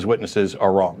Jehovah's Witnesses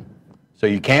are wrong. So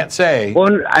you can't say...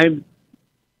 Well,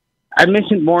 I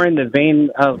mentioned more in the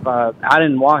vein of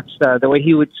Alan Watts, the way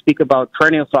he would speak about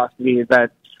perennial philosophy,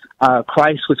 that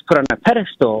Christ was put on a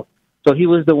pedestal, so he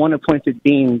was the one appointed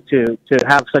being to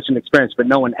have such an experience, but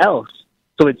no one else.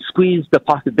 So it squeezed the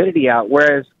possibility out,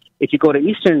 whereas if you go to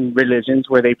Eastern religions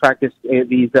where they practice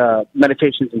these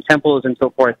meditations in temples and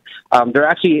so forth, they're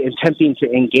actually attempting to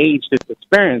engage this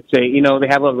experience. They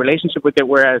have a relationship with it,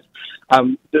 whereas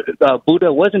the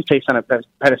Buddha wasn't placed on a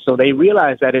pedestal. They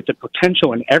realized that it's a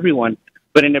potential in everyone,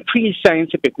 but in a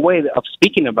pre-scientific way of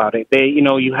speaking about it.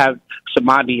 You have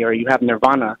samadhi or you have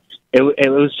nirvana. It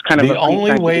was kind of the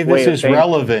only way this is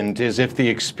relevant is if the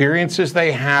experiences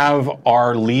they have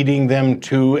are leading them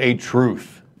to a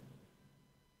truth.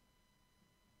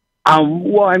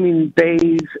 Well, I mean,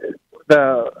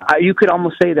 you could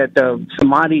almost say that the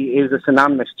samadhi is a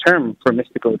synonymous term for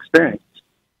mystical experience.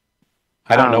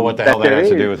 I don't know what the hell that has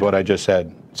to do with what I just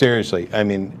said. Seriously, I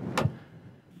mean.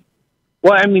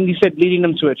 Well, I mean, you said leading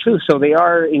them to a truth, so they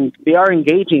are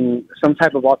engaging some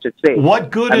type of altered state.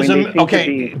 What good is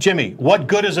Jimmy? What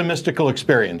good is a mystical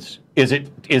experience? Is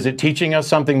it teaching us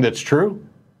something that's true?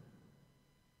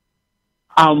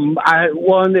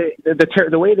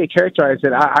 The way they characterize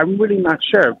it, I'm really not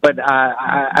sure, but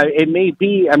it may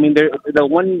be. I mean, the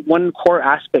one core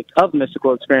aspect of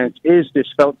mystical experience is this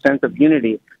felt sense of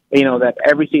unity. That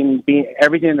everything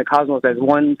in the cosmos as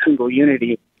one single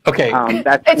unity. Okay,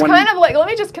 it's kind of like.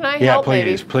 Can I help?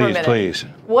 Please, for a minute? Please.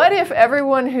 What if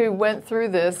everyone who went through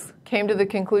this came to the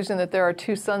conclusion that there are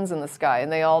two suns in the sky, and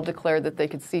they all declared that they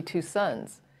could see two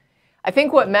suns? I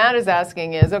think what Matt is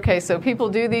asking is, okay, so people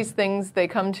do these things, they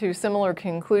come to similar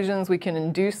conclusions, we can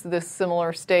induce this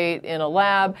similar state in a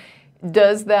lab.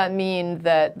 Does that mean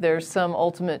that there's some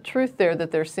ultimate truth there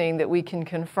that they're seeing that we can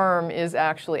confirm is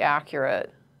actually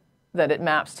accurate? That it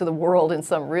maps to the world in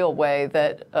some real way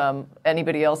that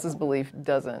anybody else's belief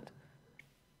doesn't?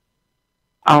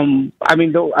 I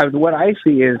mean, what I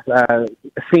see is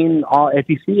if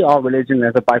you see all religion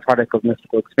as a byproduct of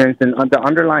mystical experience, and the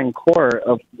underlying core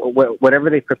of whatever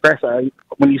they profess,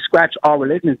 when you scratch all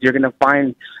religions, you're going to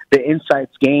find the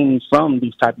insights gained from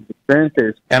these types of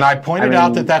experiences. And I pointed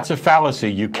out that that's a fallacy.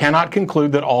 You cannot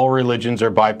conclude that all religions are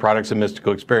byproducts of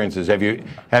mystical experiences. Have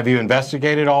you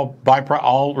investigated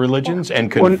all religions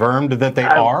and confirmed that they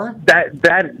are?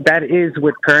 That is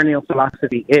what perennial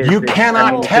philosophy is. You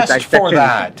cannot test for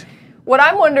that. What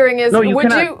I'm wondering is,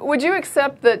 would you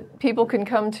accept that people can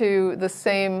come to the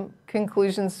same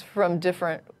conclusions from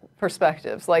different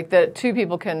perspectives, like that two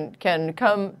people can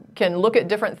look at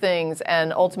different things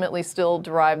and ultimately still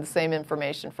derive the same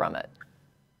information from it?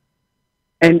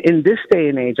 And in this day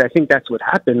and age, I think that's what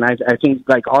happened. I think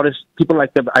like people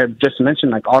like I just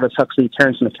mentioned, like Aldous Huxley,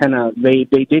 Terence McKenna, they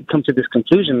did come to this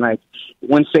conclusion. Like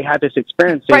once they had this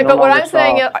experience, right? But what I'm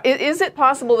saying is it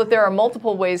possible that there are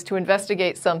multiple ways to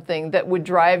investigate something that would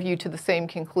drive you to the same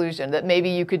conclusion? That maybe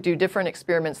you could do different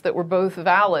experiments that were both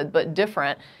valid but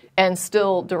different, and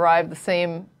still derive the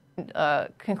same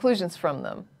conclusions from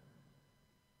them.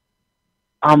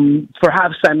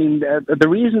 Perhaps, I mean, the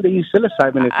reason they use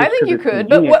psilocybin is I think you could,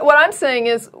 but what I'm saying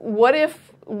is, what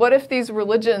if these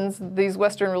religions, these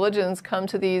Western religions, come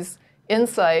to these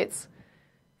insights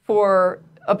for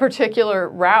a particular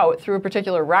route, through a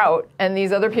particular route, and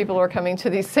these other people are coming to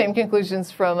these same conclusions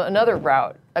from another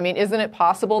route? I mean, isn't it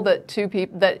possible that two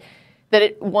people,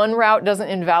 one route doesn't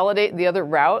invalidate the other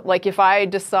route? Like if I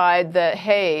decide that,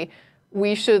 hey,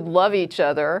 we should love each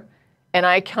other, and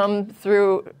I come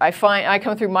through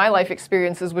my life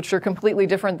experiences, which are completely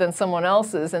different than someone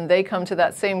else's, and they come to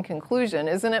that same conclusion.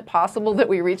 Isn't it possible that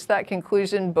we reach that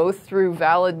conclusion both through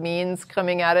valid means,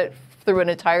 coming at it through an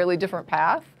entirely different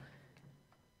path?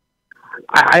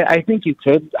 I think you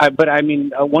could, but I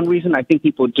mean, one reason I think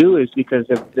people do is because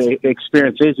if the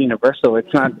experience is universal.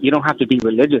 It's not, you don't have to be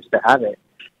religious to have it.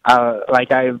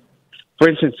 For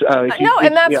instance,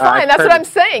 and that's fine. That's what I'm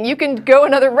saying. You can go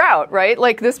another route, right?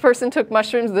 Like this person took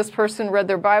mushrooms, this person read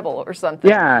their Bible or something.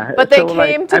 Yeah. But they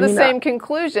came to the same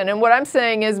conclusion. And what I'm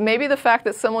saying is maybe the fact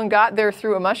that someone got there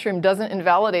through a mushroom doesn't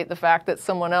invalidate the fact that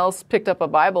someone else picked up a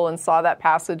Bible and saw that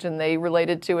passage and they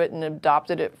related to it and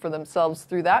adopted it for themselves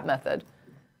through that method.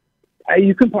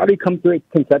 You can probably come to it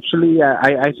conceptually,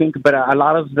 I think, but a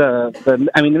lot of the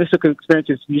mystical experience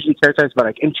is usually characterized by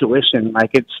like intuition.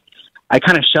 Like I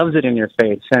kind of shoves it in your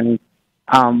face. And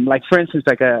like, for instance,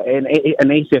 like an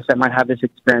atheist that might have this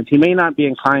experience, he may not be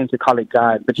inclined to call it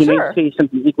God, but he may say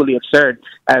something equally absurd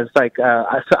as like,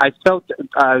 I felt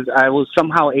I was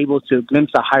somehow able to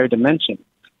glimpse a higher dimension.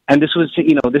 And this was,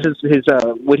 this is his,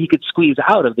 what he could squeeze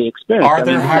out of the experience. Are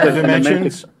there higher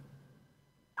dimensions?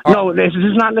 No, this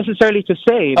is not necessarily to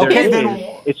say. Okay, then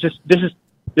it's just this is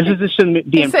the impression.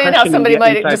 He's saying how somebody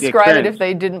might describe it if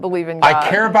they didn't believe in God. I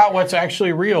care about what's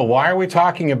actually real. Why are we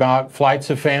talking about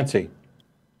flights of fancy?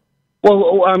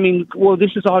 Well, I mean, this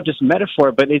is all just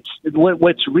metaphor, but it's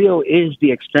what's real is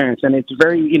the experience, and it's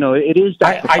very, it is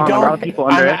that a lot of people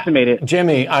underestimate it.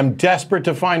 Jimmy, I'm desperate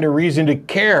to find a reason to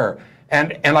care,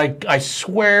 and I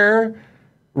swear,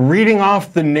 reading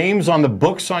off the names on the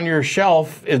books on your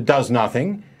shelf, it does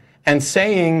nothing. And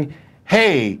saying,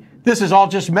 hey, this is all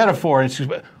just metaphor.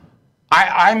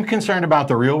 I'm concerned about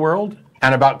the real world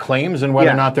and about claims and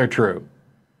whether or not they're true.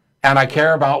 And I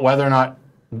care about whether or not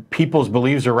people's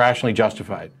beliefs are rationally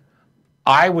justified.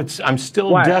 I'm still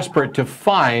desperate to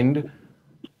find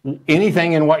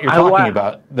anything in what you're talking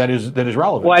about that is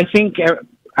relevant. Well, I think,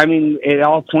 it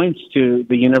all points to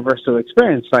the universal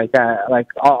experience, like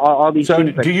all these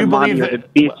things. So, do you believe that?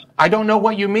 I don't know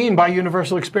what you mean by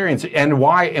universal experience and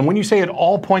why. And when you say it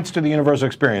all points to the universal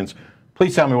experience,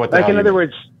 please tell me what that. Like in other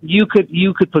words, you could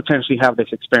potentially have this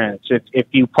experience if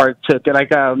you partook.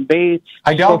 Like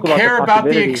I don't care about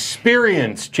the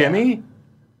experience, Jimmy.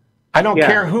 I don't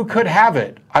care who could have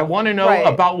it. I want to know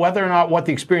about whether or not what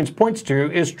the experience points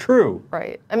to is true.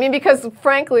 Right. I mean, because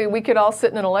frankly, we could all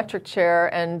sit in an electric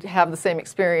chair and have the same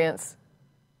experience.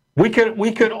 We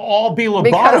could all be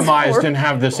lobotomized and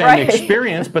have the same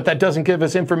experience, but that doesn't give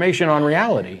us information on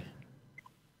reality.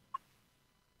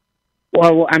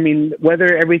 Well, I mean,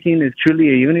 whether everything is truly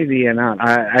a unity or not,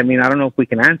 I don't know if we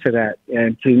can answer that.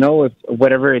 And to know if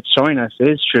whatever it's showing us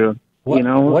is true,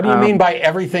 What do you mean by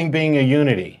everything being a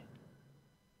unity?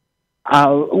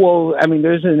 Well, I mean,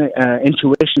 there's an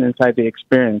intuition inside the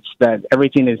experience that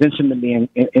everything is intimately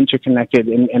interconnected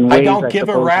in ways. I don't give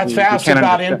a rat's ass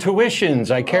about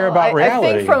intuitions. I care about reality.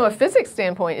 I think from a physics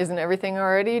standpoint, isn't everything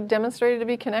already demonstrated to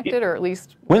be connected, or at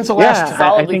least when's the last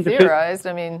solidly theorized?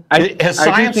 I mean, has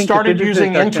science started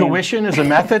using intuition as a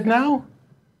method now?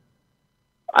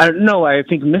 No, I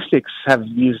think mystics have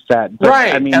used that. But,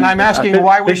 right, and I'm asking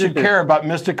why we should care about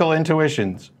mystical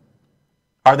intuitions.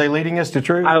 Are they leading us to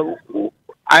truth?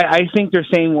 I think they're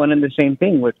saying one and the same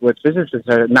thing with what physicists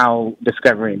are now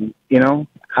discovering,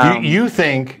 you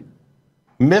think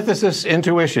mythicists'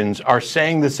 intuitions are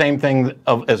saying the same thing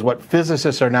as what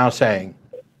physicists are now saying?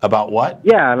 About what?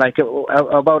 Yeah, like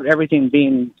about everything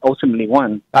being ultimately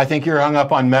one. I think you're hung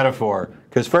up on metaphor.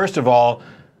 Because first of all,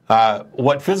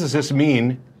 what physicists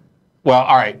mean, well,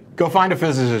 all right, go find a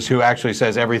physicist who actually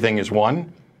says everything is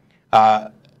one.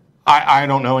 I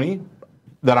don't know any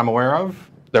that I'm aware of.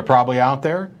 They're probably out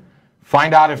there.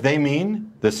 Find out if they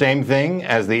mean the same thing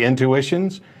as the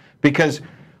intuitions. Because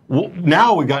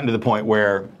now we've gotten to the point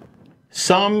where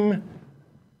some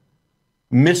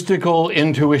mystical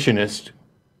intuitionist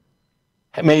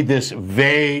made this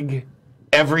vague,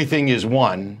 everything is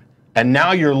one, and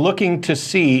now you're looking to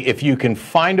see if you can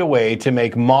find a way to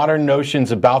make modern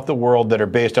notions about the world that are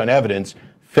based on evidence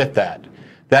fit that.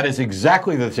 That is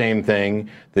exactly the same thing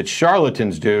that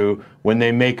charlatans do when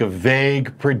they make a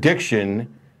vague prediction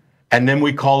and then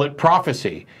we call it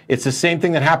prophecy. It's the same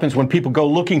thing that happens when people go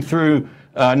looking through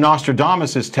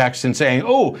Nostradamus' text and saying,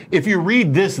 oh, if you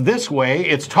read this way,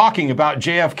 it's talking about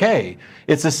JFK.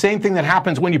 It's the same thing that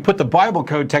happens when you put the Bible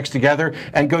code text together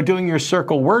and go doing your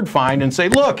circle word find and say,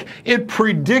 look, it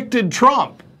predicted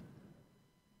Trump.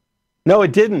 No,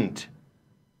 it didn't.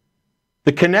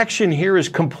 The connection here is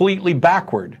completely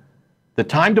backward. The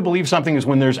time to believe something is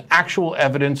when there's actual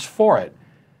evidence for it.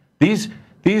 These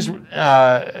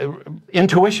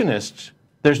intuitionists,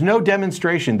 there's no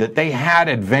demonstration that they had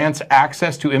advanced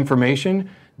access to information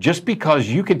just because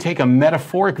you can take a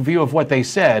metaphoric view of what they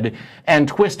said and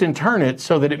twist and turn it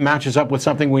so that it matches up with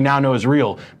something we now know is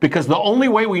real. Because the only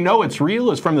way we know it's real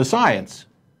is from the science.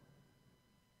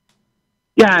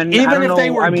 Yeah, and even if they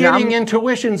were getting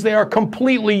intuitions, they are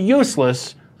completely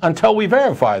useless until we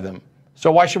verify them.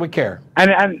 So why should we care?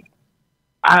 And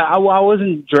I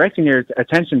wasn't directing your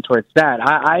attention towards that.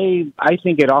 I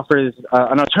think it offers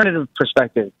an alternative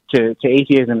perspective to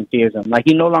atheism and theism. Like,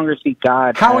 you no longer see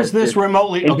God. How is this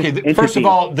remotely? Okay, first of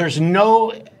all, there's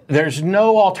no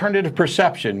alternative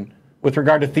perception with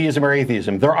regard to theism or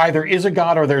atheism. There either is a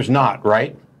God or there's not,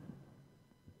 right?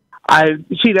 I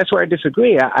see. That's where I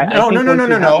disagree.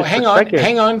 No.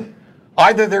 Hang on.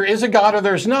 Either there is a God or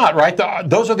there's not, right?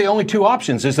 Those are the only two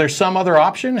options. Is there some other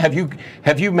option? Have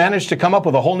you managed to come up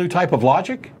with a whole new type of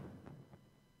logic?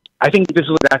 I think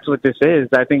that's what this is.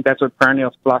 I think that's what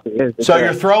perennial philosophy is. So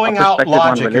you're throwing out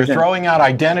logic. You're throwing out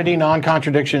identity,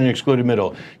 non-contradiction, and excluded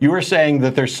middle. You are saying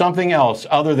that there's something else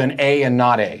other than A and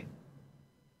not A.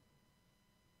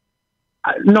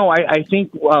 No, I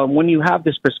think when you have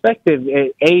this perspective,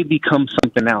 A becomes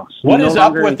something else. What is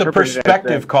up with the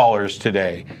perspective callers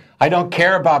today? I don't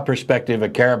care about perspective. I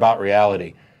care about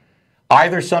reality.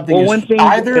 Either something is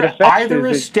either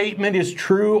a statement is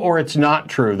true or it's not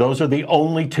true. Those are the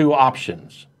only two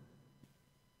options.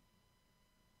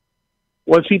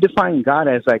 Well, if you define God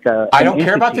as like a... I don't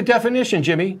care about the definition,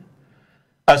 Jimmy.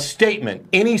 A statement,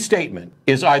 any statement,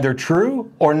 is either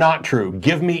true or not true.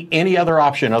 Give me any other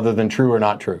option other than true or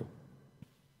not true.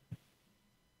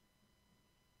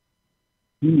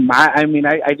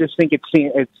 I just think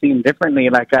it's seen differently.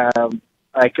 Like,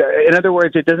 in other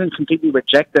words, it doesn't completely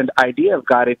reject the idea of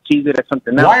God. It sees it as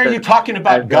something else. Why are you talking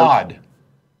about God?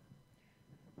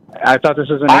 I thought this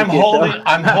was an...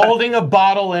 I'm holding a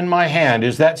bottle in my hand.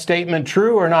 Is that statement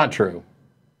true or not true?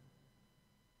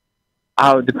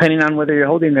 Depending on whether you're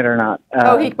holding it or not.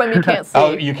 You can't see.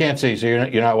 Oh, you can't see, so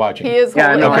you're not watching. He is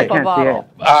holding up a bottle.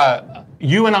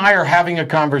 You and I are having a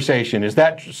conversation. Is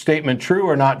that statement true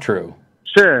or not true?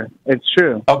 Sure, it's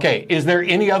true. Okay, is there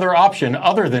any other option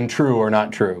other than true or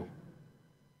not true?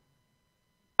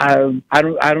 I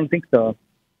don't think so.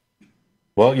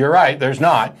 Well, you're right. There's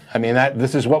not. I mean,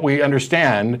 this is what we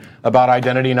understand about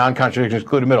identity, non-contradiction,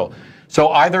 excluded middle. So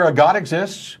either a God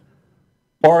exists,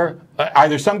 or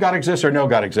either some God exists or no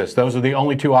God exists. Those are the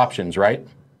only two options, right?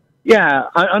 Yeah,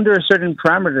 under a certain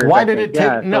parameter. Why did it take?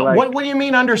 Yeah, no, so what do you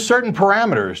mean under certain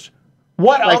parameters?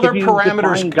 What other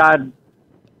parameters? God.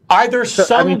 Either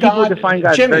some people God. define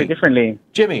God very differently.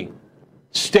 Jimmy,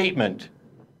 statement.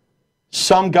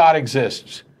 Some God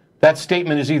exists. That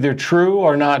statement is either true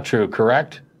or not true.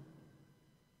 Correct?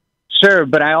 Sure,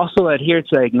 but I also adhere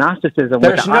to agnosticism.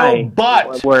 There's no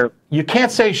but. You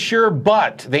can't say sure,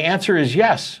 but. The answer is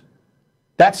yes.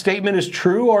 That statement is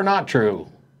true or not true.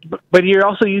 But you're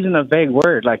also using a vague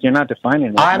word, like you're not defining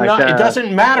it. I'm not. It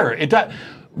doesn't matter. It does.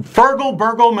 Fergal,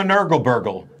 burgle, manergal,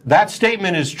 burgle. That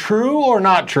statement is true or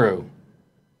not true?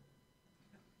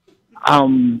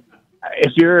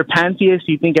 If you're a pantheist,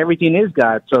 you think everything is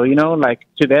God. So,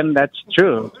 to them, that's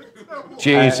true.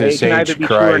 Jesus it can either be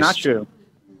Christ. true or not true.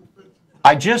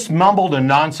 I just mumbled a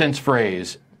nonsense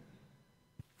phrase.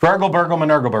 Fergal, burgle,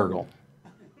 manergal, burgle.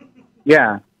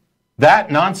 Yeah.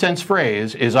 That nonsense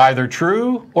phrase is either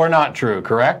true or not true,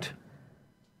 correct?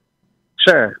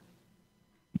 Sure.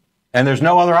 And there's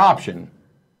no other option.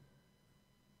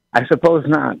 I suppose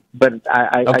not. But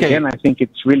again, I think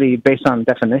it's really based on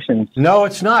definitions. No,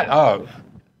 it's not. Oh,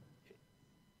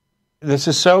 this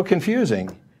is so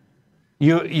confusing.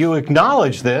 You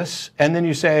acknowledge this, and then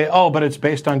you say, oh, but it's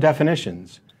based on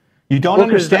definitions. You don't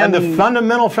understand the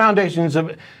fundamental foundations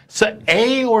of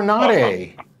A or not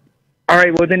A. All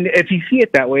right, well, then if you see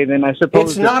it that way, then I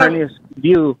suppose the previous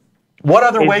view... What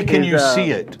other way can you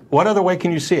see it? What other way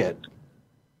can you see it?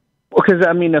 Because,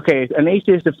 an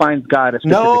atheist defines God a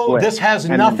specific way. No, this has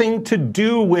nothing to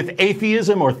do with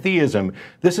atheism or theism.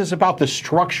 This is about the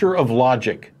structure of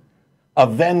logic. A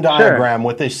Venn diagram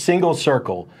with a single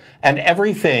circle. And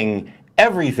everything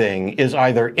everything is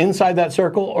either inside that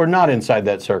circle or not inside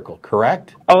that circle,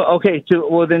 correct? Oh, okay.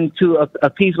 To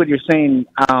appease what you're saying,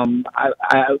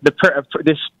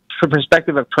 this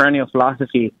perspective of perennial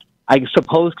philosophy, I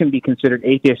suppose, can be considered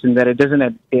atheist in that it doesn't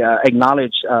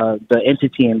acknowledge the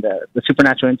entity and the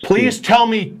supernatural entity. Please tell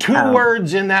me two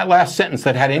words in that last sentence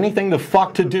that had anything the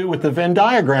fuck to do with the Venn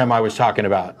diagram I was talking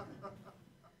about.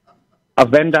 A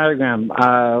Venn diagram.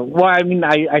 Well, I mean,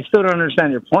 I still don't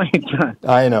understand your point.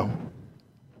 I know.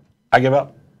 I give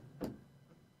up.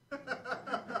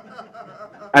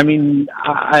 I mean,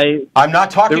 I'm not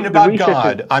talking about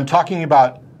God. I'm talking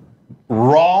about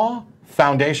raw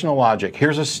foundational logic.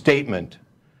 Here's a statement.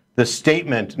 The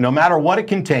statement, no matter what it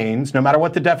contains, no matter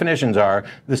what the definitions are,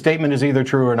 the statement is either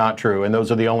true or not true, and those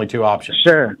are the only two options.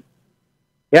 Sure.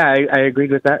 Yeah, I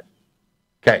agreed with that.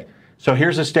 Okay, so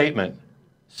here's a statement.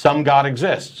 Some God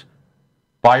exists.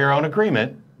 By your own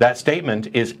agreement, that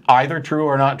statement is either true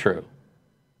or not true.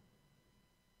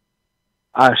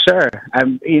 Sure.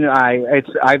 It's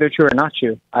either true or not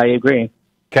true. I agree.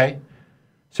 Okay,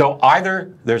 so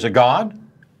either there's a God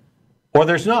or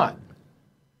there's not.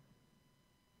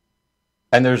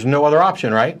 And there's no other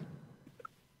option, right?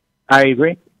 I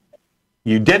agree.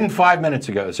 You didn't 5 minutes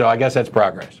ago, so I guess that's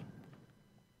progress.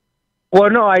 Well,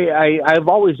 no, I've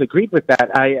always agreed with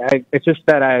that. It's just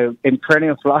that in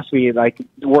perennial philosophy, like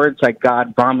words like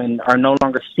God, Brahman are no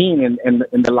longer seen in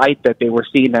the light that they were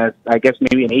seen as, I guess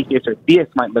maybe an atheist or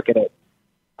theist might look at it.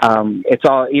 It's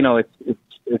all,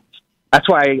 that's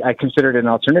why I consider it an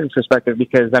alternative perspective,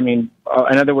 because, I mean,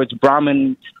 in other words,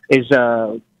 Brahman is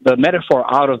the metaphor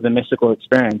out of the mystical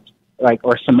experience,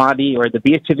 or samadhi, or the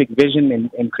beatific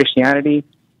vision in Christianity,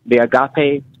 the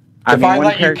agape. If I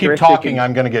let you keep talking,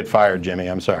 I'm going to get fired, Jimmy.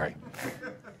 I'm sorry.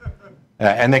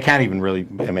 And they can't even really,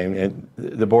 I mean,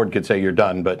 the board could say you're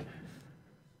done, but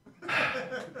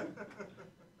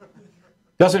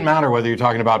doesn't matter whether you're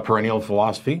talking about perennial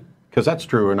philosophy, because that's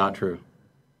true or not true.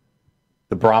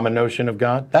 The Brahman notion of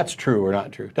God, that's true or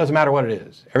not true. Doesn't matter what it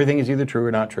is. Everything is either true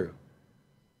or not true.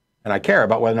 And I care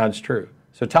about whether or not it's true.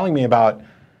 So telling me about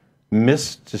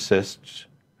mysticists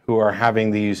who are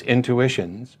having these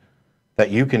intuitions that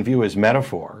you can view as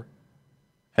metaphor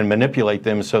and manipulate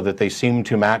them so that they seem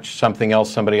to match something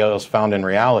else somebody else found in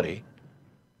reality,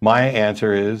 my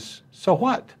answer is, so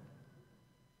what?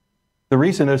 The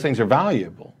reason those things are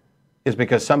valuable is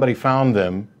because somebody found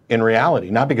them in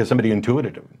reality, not because somebody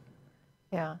intuited them.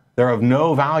 Yeah. They're of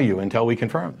no value until we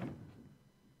confirm them.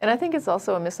 And I think it's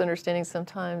also a misunderstanding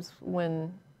sometimes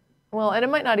when, well, and it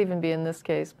might not even be in this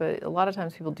case, but a lot of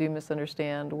times people do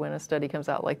misunderstand when a study comes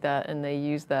out like that and they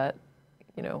use that,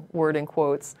 word in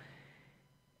quotes,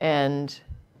 and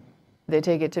they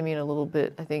take it to mean a little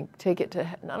bit, I think, take it to,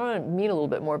 I don't want to mean a little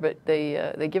bit more, but they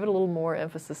give it a little more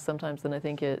emphasis sometimes than I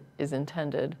think it is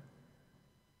intended.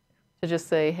 To just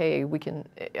say, hey, we can,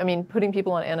 I mean, putting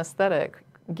people on anesthetic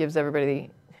gives everybody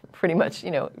pretty much,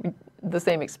 the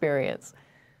same experience.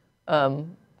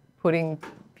 Putting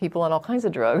people on all kinds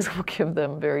of drugs will give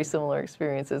them very similar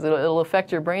experiences. It'll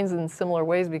affect your brains in similar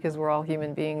ways because we're all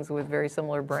human beings with very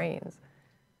similar brains.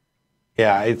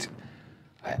 Yeah, it's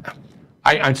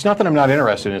not that I'm not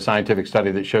interested in a scientific study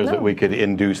that shows that we could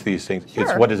induce these things. Sure.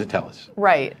 It's what does it tell us?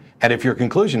 Right. And if your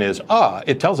conclusion is,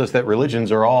 it tells us that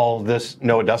religions are all this,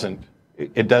 no, it doesn't.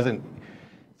 It doesn't.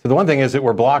 So the one thing is that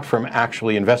we're blocked from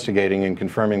actually investigating and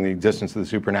confirming the existence of the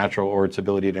supernatural or its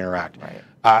ability to interact.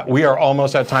 Right. We are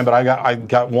almost out of time, but I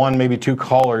got one, maybe two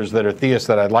callers that are theists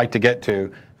that I'd like to get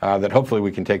to that hopefully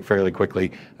we can take fairly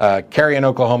quickly. Carrie in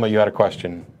Oklahoma, you had a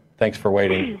question. Thanks for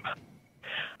waiting.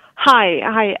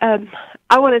 Hi.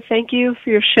 I want to thank you for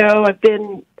your show. I've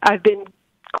been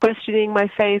questioning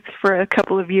my faith for a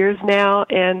couple of years now,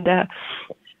 and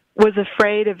was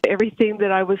afraid of everything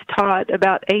that I was taught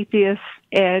about atheists,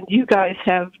 and you guys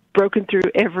have broken through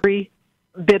every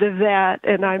bit of that,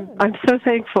 and I'm so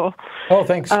thankful. Oh,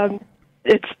 thanks.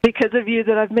 It's because of you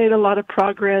that I've made a lot of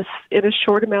progress in a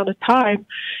short amount of time.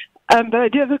 But I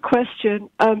do have a question.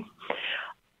 I'm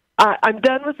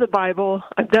done with the Bible.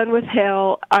 I'm done with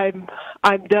hell. I'm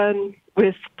done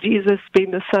with Jesus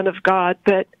being the Son of God.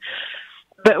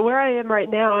 But where I am right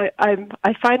now,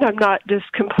 I find I'm not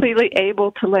just completely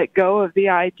able to let go of the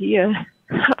idea.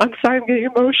 I'm sorry, I'm getting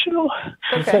emotional.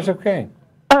 Okay. That's okay.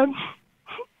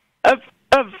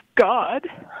 Of God.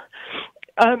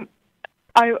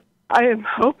 I am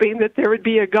hoping that there would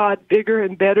be a God bigger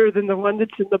and better than the one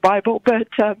that's in the Bible, but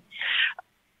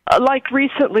like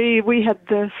recently, we had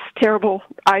this terrible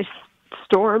ice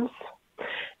storms,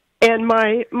 and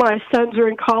my sons are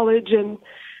in college, and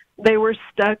they were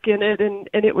stuck in it, and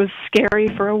it was scary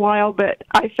for a while, but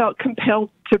I felt compelled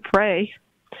to pray.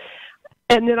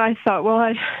 And then I thought, well,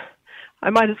 I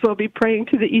might as well be praying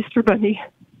to the Easter Bunny,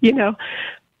 you know,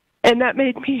 and that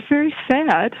made me very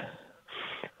sad.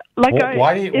 Like, well,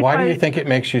 why do you think it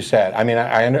makes you sad? I mean,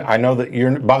 I know that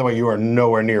you're. By the way, you are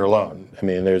nowhere near alone. I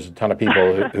mean, there's a ton of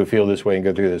people who feel this way and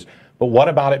go through this. But what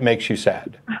about it makes you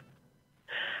sad?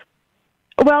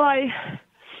 Well,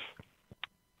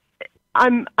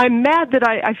 I'm mad that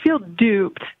I feel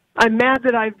duped. I'm mad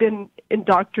that I've been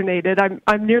indoctrinated.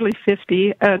 I'm nearly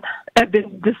 50, and I've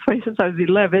been this way since I was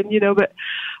 11. You know, but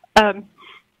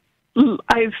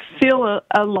I feel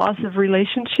a loss of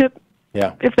relationship.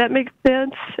 Yeah, if that makes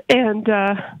sense. And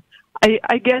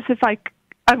I guess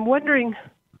I'm wondering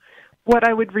what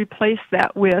I would replace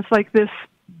that with, like this,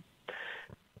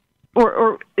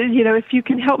 or you know, if you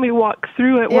can help me walk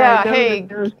through it. Yeah, where I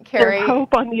know Carrie, there's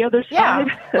hope on the other side.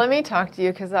 Yeah, let me talk to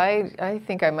you, because I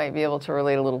think I might be able to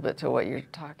relate a little bit to what you're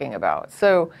talking about.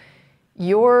 So,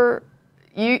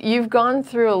 you've gone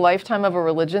through a lifetime of a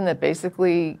religion that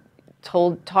basically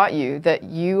taught you that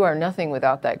you are nothing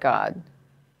without that God.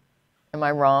 Am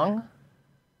I wrong?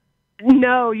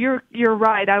 No, you're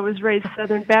right. I was raised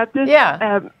Southern Baptist.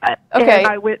 Yeah. Okay. And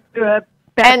I went to a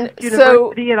Baptist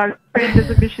university, and I was trained as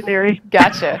a missionary.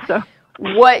 Gotcha. So,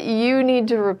 what you need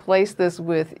to replace this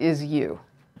with is you.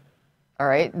 All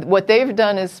right? What they've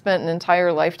done is spent an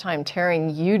entire lifetime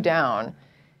tearing you down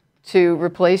to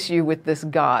replace you with this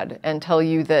God and tell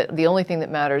you that the only thing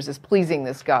that matters is pleasing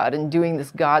this God and doing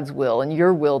this God's will, and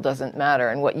your will doesn't matter,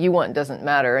 and what you want doesn't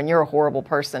matter, and you're a horrible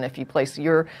person if you place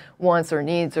your wants or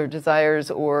needs or desires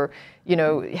or, you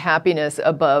know, happiness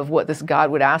above what this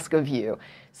God would ask of you.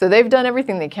 So they've done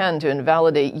everything they can to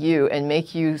invalidate you and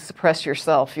make you suppress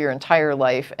yourself your entire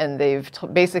life, and they've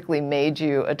basically made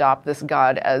you adopt this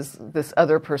God as this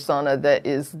other persona that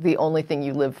is the only thing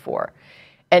you live for.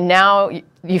 And now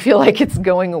you feel like it's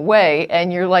going away,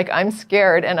 and you're like, I'm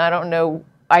scared, and I don't know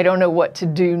what to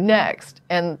do next.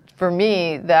 And for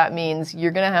me, that means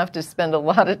you're going to have to spend a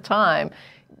lot of time,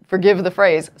 forgive the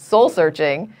phrase, soul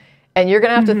searching, and you're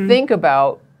going to have to think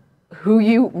about who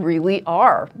you really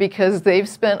are, because they've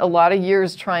spent a lot of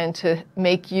years trying to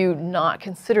make you not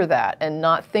consider that and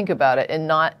not think about it and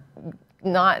not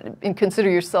consider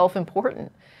yourself important.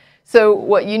 So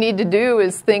what you need to do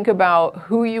is think about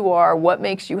who you are, what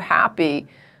makes you happy.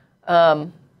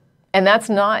 And that's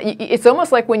not, it's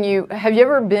almost like have you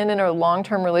ever been in a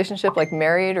long-term relationship, like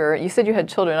married, or you said you had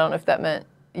children. I don't know if that meant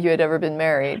you had ever been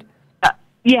married.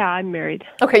 Yeah, I'm married.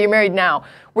 Okay, you're married now.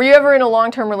 Were you ever in a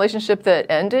long-term relationship that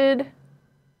ended?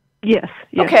 Yes.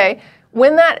 Okay.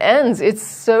 When that ends,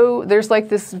 there's like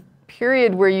this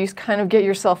period where you kind of get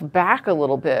yourself back a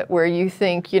little bit, where you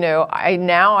think, you know,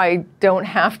 I don't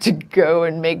have to go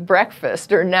and make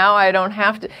breakfast, or now I don't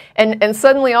have to, and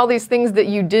suddenly all these things that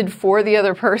you did for the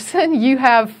other person, you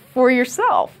have for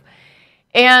yourself.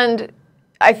 And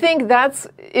I think that's,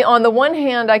 on the one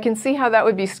hand, I can see how that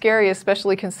would be scary,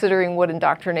 especially considering what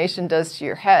indoctrination does to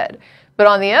your head. But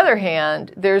on the other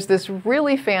hand, there's this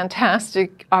really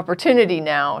fantastic opportunity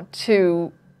now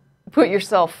to put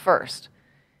yourself first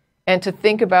and to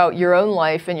think about your own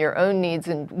life and your own needs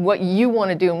and what you want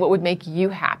to do and what would make you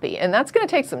happy. And that's going to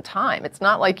take some time. It's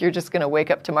not like you're just going to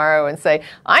wake up tomorrow and say,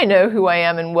 I know who I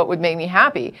am and what would make me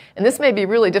happy. And this may be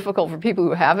really difficult for people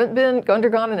who haven't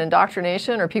undergone an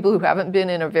indoctrination, or people who haven't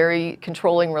been in a very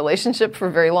controlling relationship for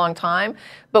a very long time.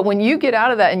 But when you get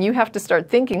out of that and you have to start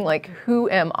thinking, like, who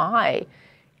am I?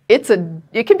 It can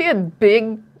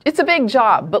be it's a big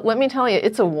job, but let me tell you,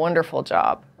 it's a wonderful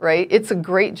job, right? It's a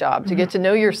great job to get to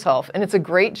know yourself, and it's a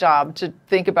great job to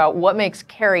think about what makes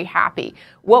Carrie happy.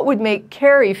 What would make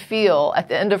Carrie feel at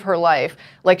the end of her life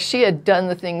like she had done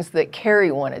the things that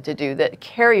Carrie wanted to do, that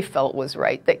Carrie felt was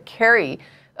right, that Carrie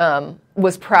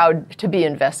was proud to be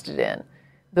invested in.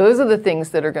 Those are the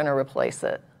things that are going to replace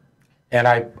it. And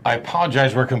I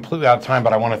apologize, we're completely out of time,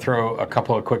 but I want to throw a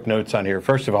couple of quick notes on here.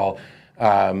 First of all,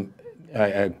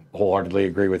 I wholeheartedly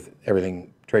agree with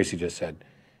everything Tracie just said.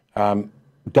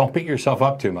 Don't beat yourself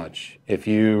up too much. If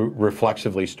you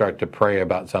reflexively start to pray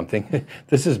about something,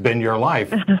 this has been your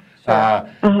life.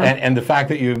 And the fact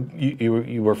that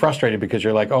you were frustrated because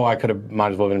you're like, oh,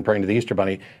 might as well have been praying to the Easter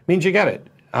Bunny, means you get it.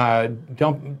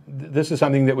 This is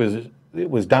something that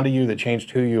was done to you, that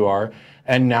changed who you are,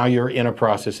 and now you're in a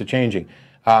process of changing.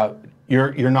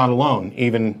 You're not alone,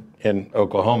 even in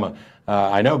Oklahoma.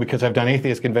 I know, because I've done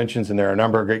atheist conventions, and there are a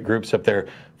number of great groups up there.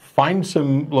 Find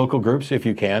some local groups if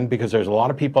you can, because there's a lot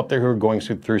of people up there who are going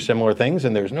through similar things,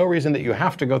 and there's no reason that you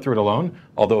have to go through it alone,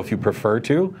 although if you prefer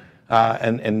to,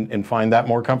 and find that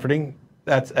more comforting,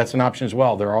 that's an option as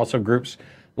well. There are also groups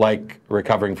like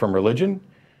Recovering from Religion,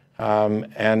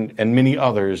 and many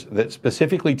others that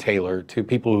specifically tailor to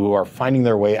people who are finding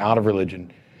their way out of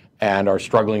religion and are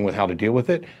struggling with how to deal with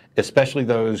it, especially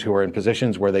those who are in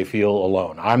positions where they feel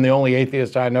alone. I'm the only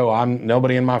atheist I know. I'm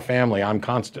nobody in my family. I'm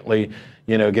constantly,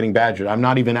 getting badgered. I'm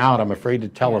not even out. I'm afraid to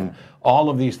tell them. All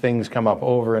of these things come up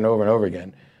over and over and over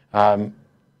again.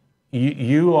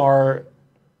 You are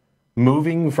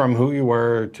moving from who you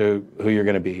were to who you're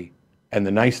going to be. And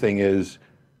the nice thing is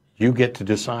you get to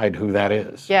decide who that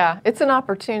is. Yeah, it's an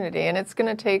opportunity, and it's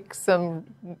going to take some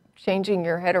changing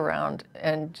your head around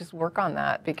and just work on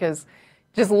that, because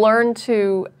just learn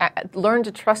to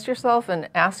trust yourself and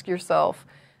ask yourself,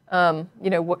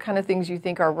 what kind of things you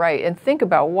think are right, and think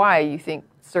about why you think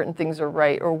certain things are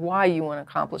right or why you want to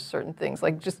accomplish certain things.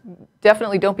 Like, just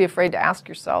definitely don't be afraid to ask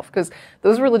yourself, because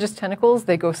those religious tentacles,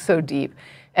 they go so deep,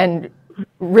 and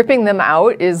ripping them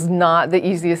out is not the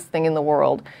easiest thing in the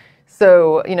world.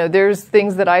 So, there's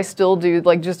things that I still do.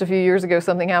 Like, just a few years ago,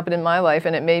 something happened in my life,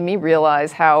 and it made me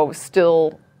realize how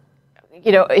still,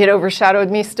 it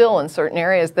overshadowed me still in certain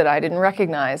areas that I didn't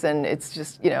recognize. And it's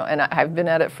just, and I've been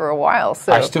at it for a while.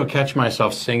 So I still catch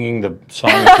myself singing the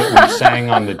songs that we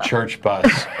sang on the church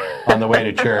bus on the way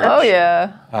to church. Oh,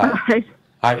 yeah.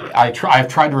 I've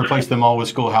tried to replace them all with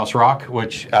Schoolhouse Rock,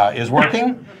 which is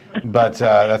working, but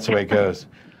that's the way it goes.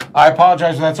 I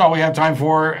apologize, that's all we have time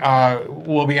for.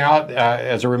 We'll be out.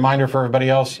 As a reminder for everybody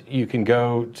else, you can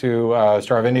go to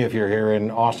Star of India if you're here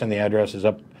in Austin. The address is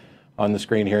up on the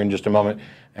screen here in just a moment.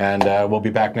 And we'll be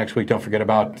back next week. Don't forget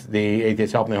about the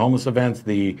Atheist Helping the Homeless events,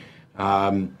 the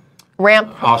Ramp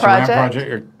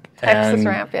Project. Texas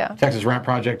Ramp, yeah. Texas Ramp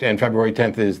Project. And February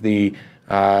 10th is the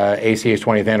ACA's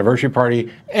 20th anniversary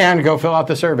party. And go fill out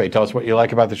the survey. Tell us what you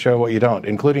like about the show, what you don't,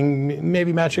 including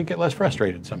maybe Matt should get less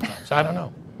frustrated sometimes. I don't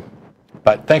know.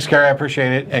 But thanks, Carrie. I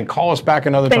appreciate it. And call us back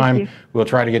another time. We'll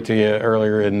try to get to you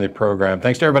earlier in the program.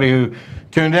 Thanks to everybody who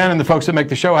tuned in and the folks that make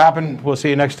the show happen. We'll see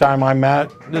you next time. I'm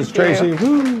Matt. This is Tracy.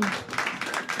 Woo.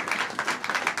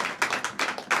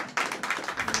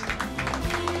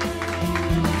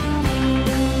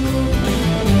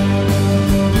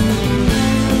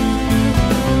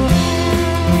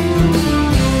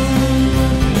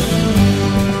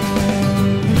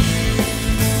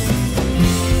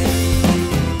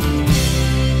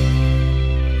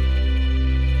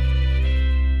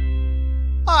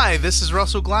 This is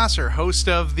Russell Glasser, host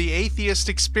of The Atheist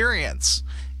Experience.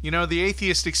 The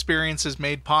Atheist Experience is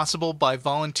made possible by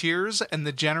volunteers and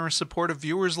the generous support of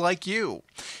viewers like you.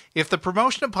 If the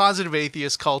promotion of positive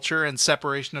atheist culture and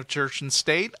separation of church and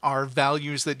state are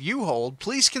values that you hold,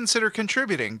 please consider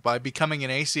contributing by becoming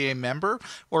an ACA member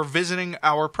or visiting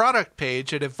our product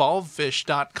page at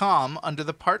evolvefish.com under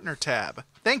the Partner tab.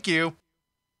 Thank you.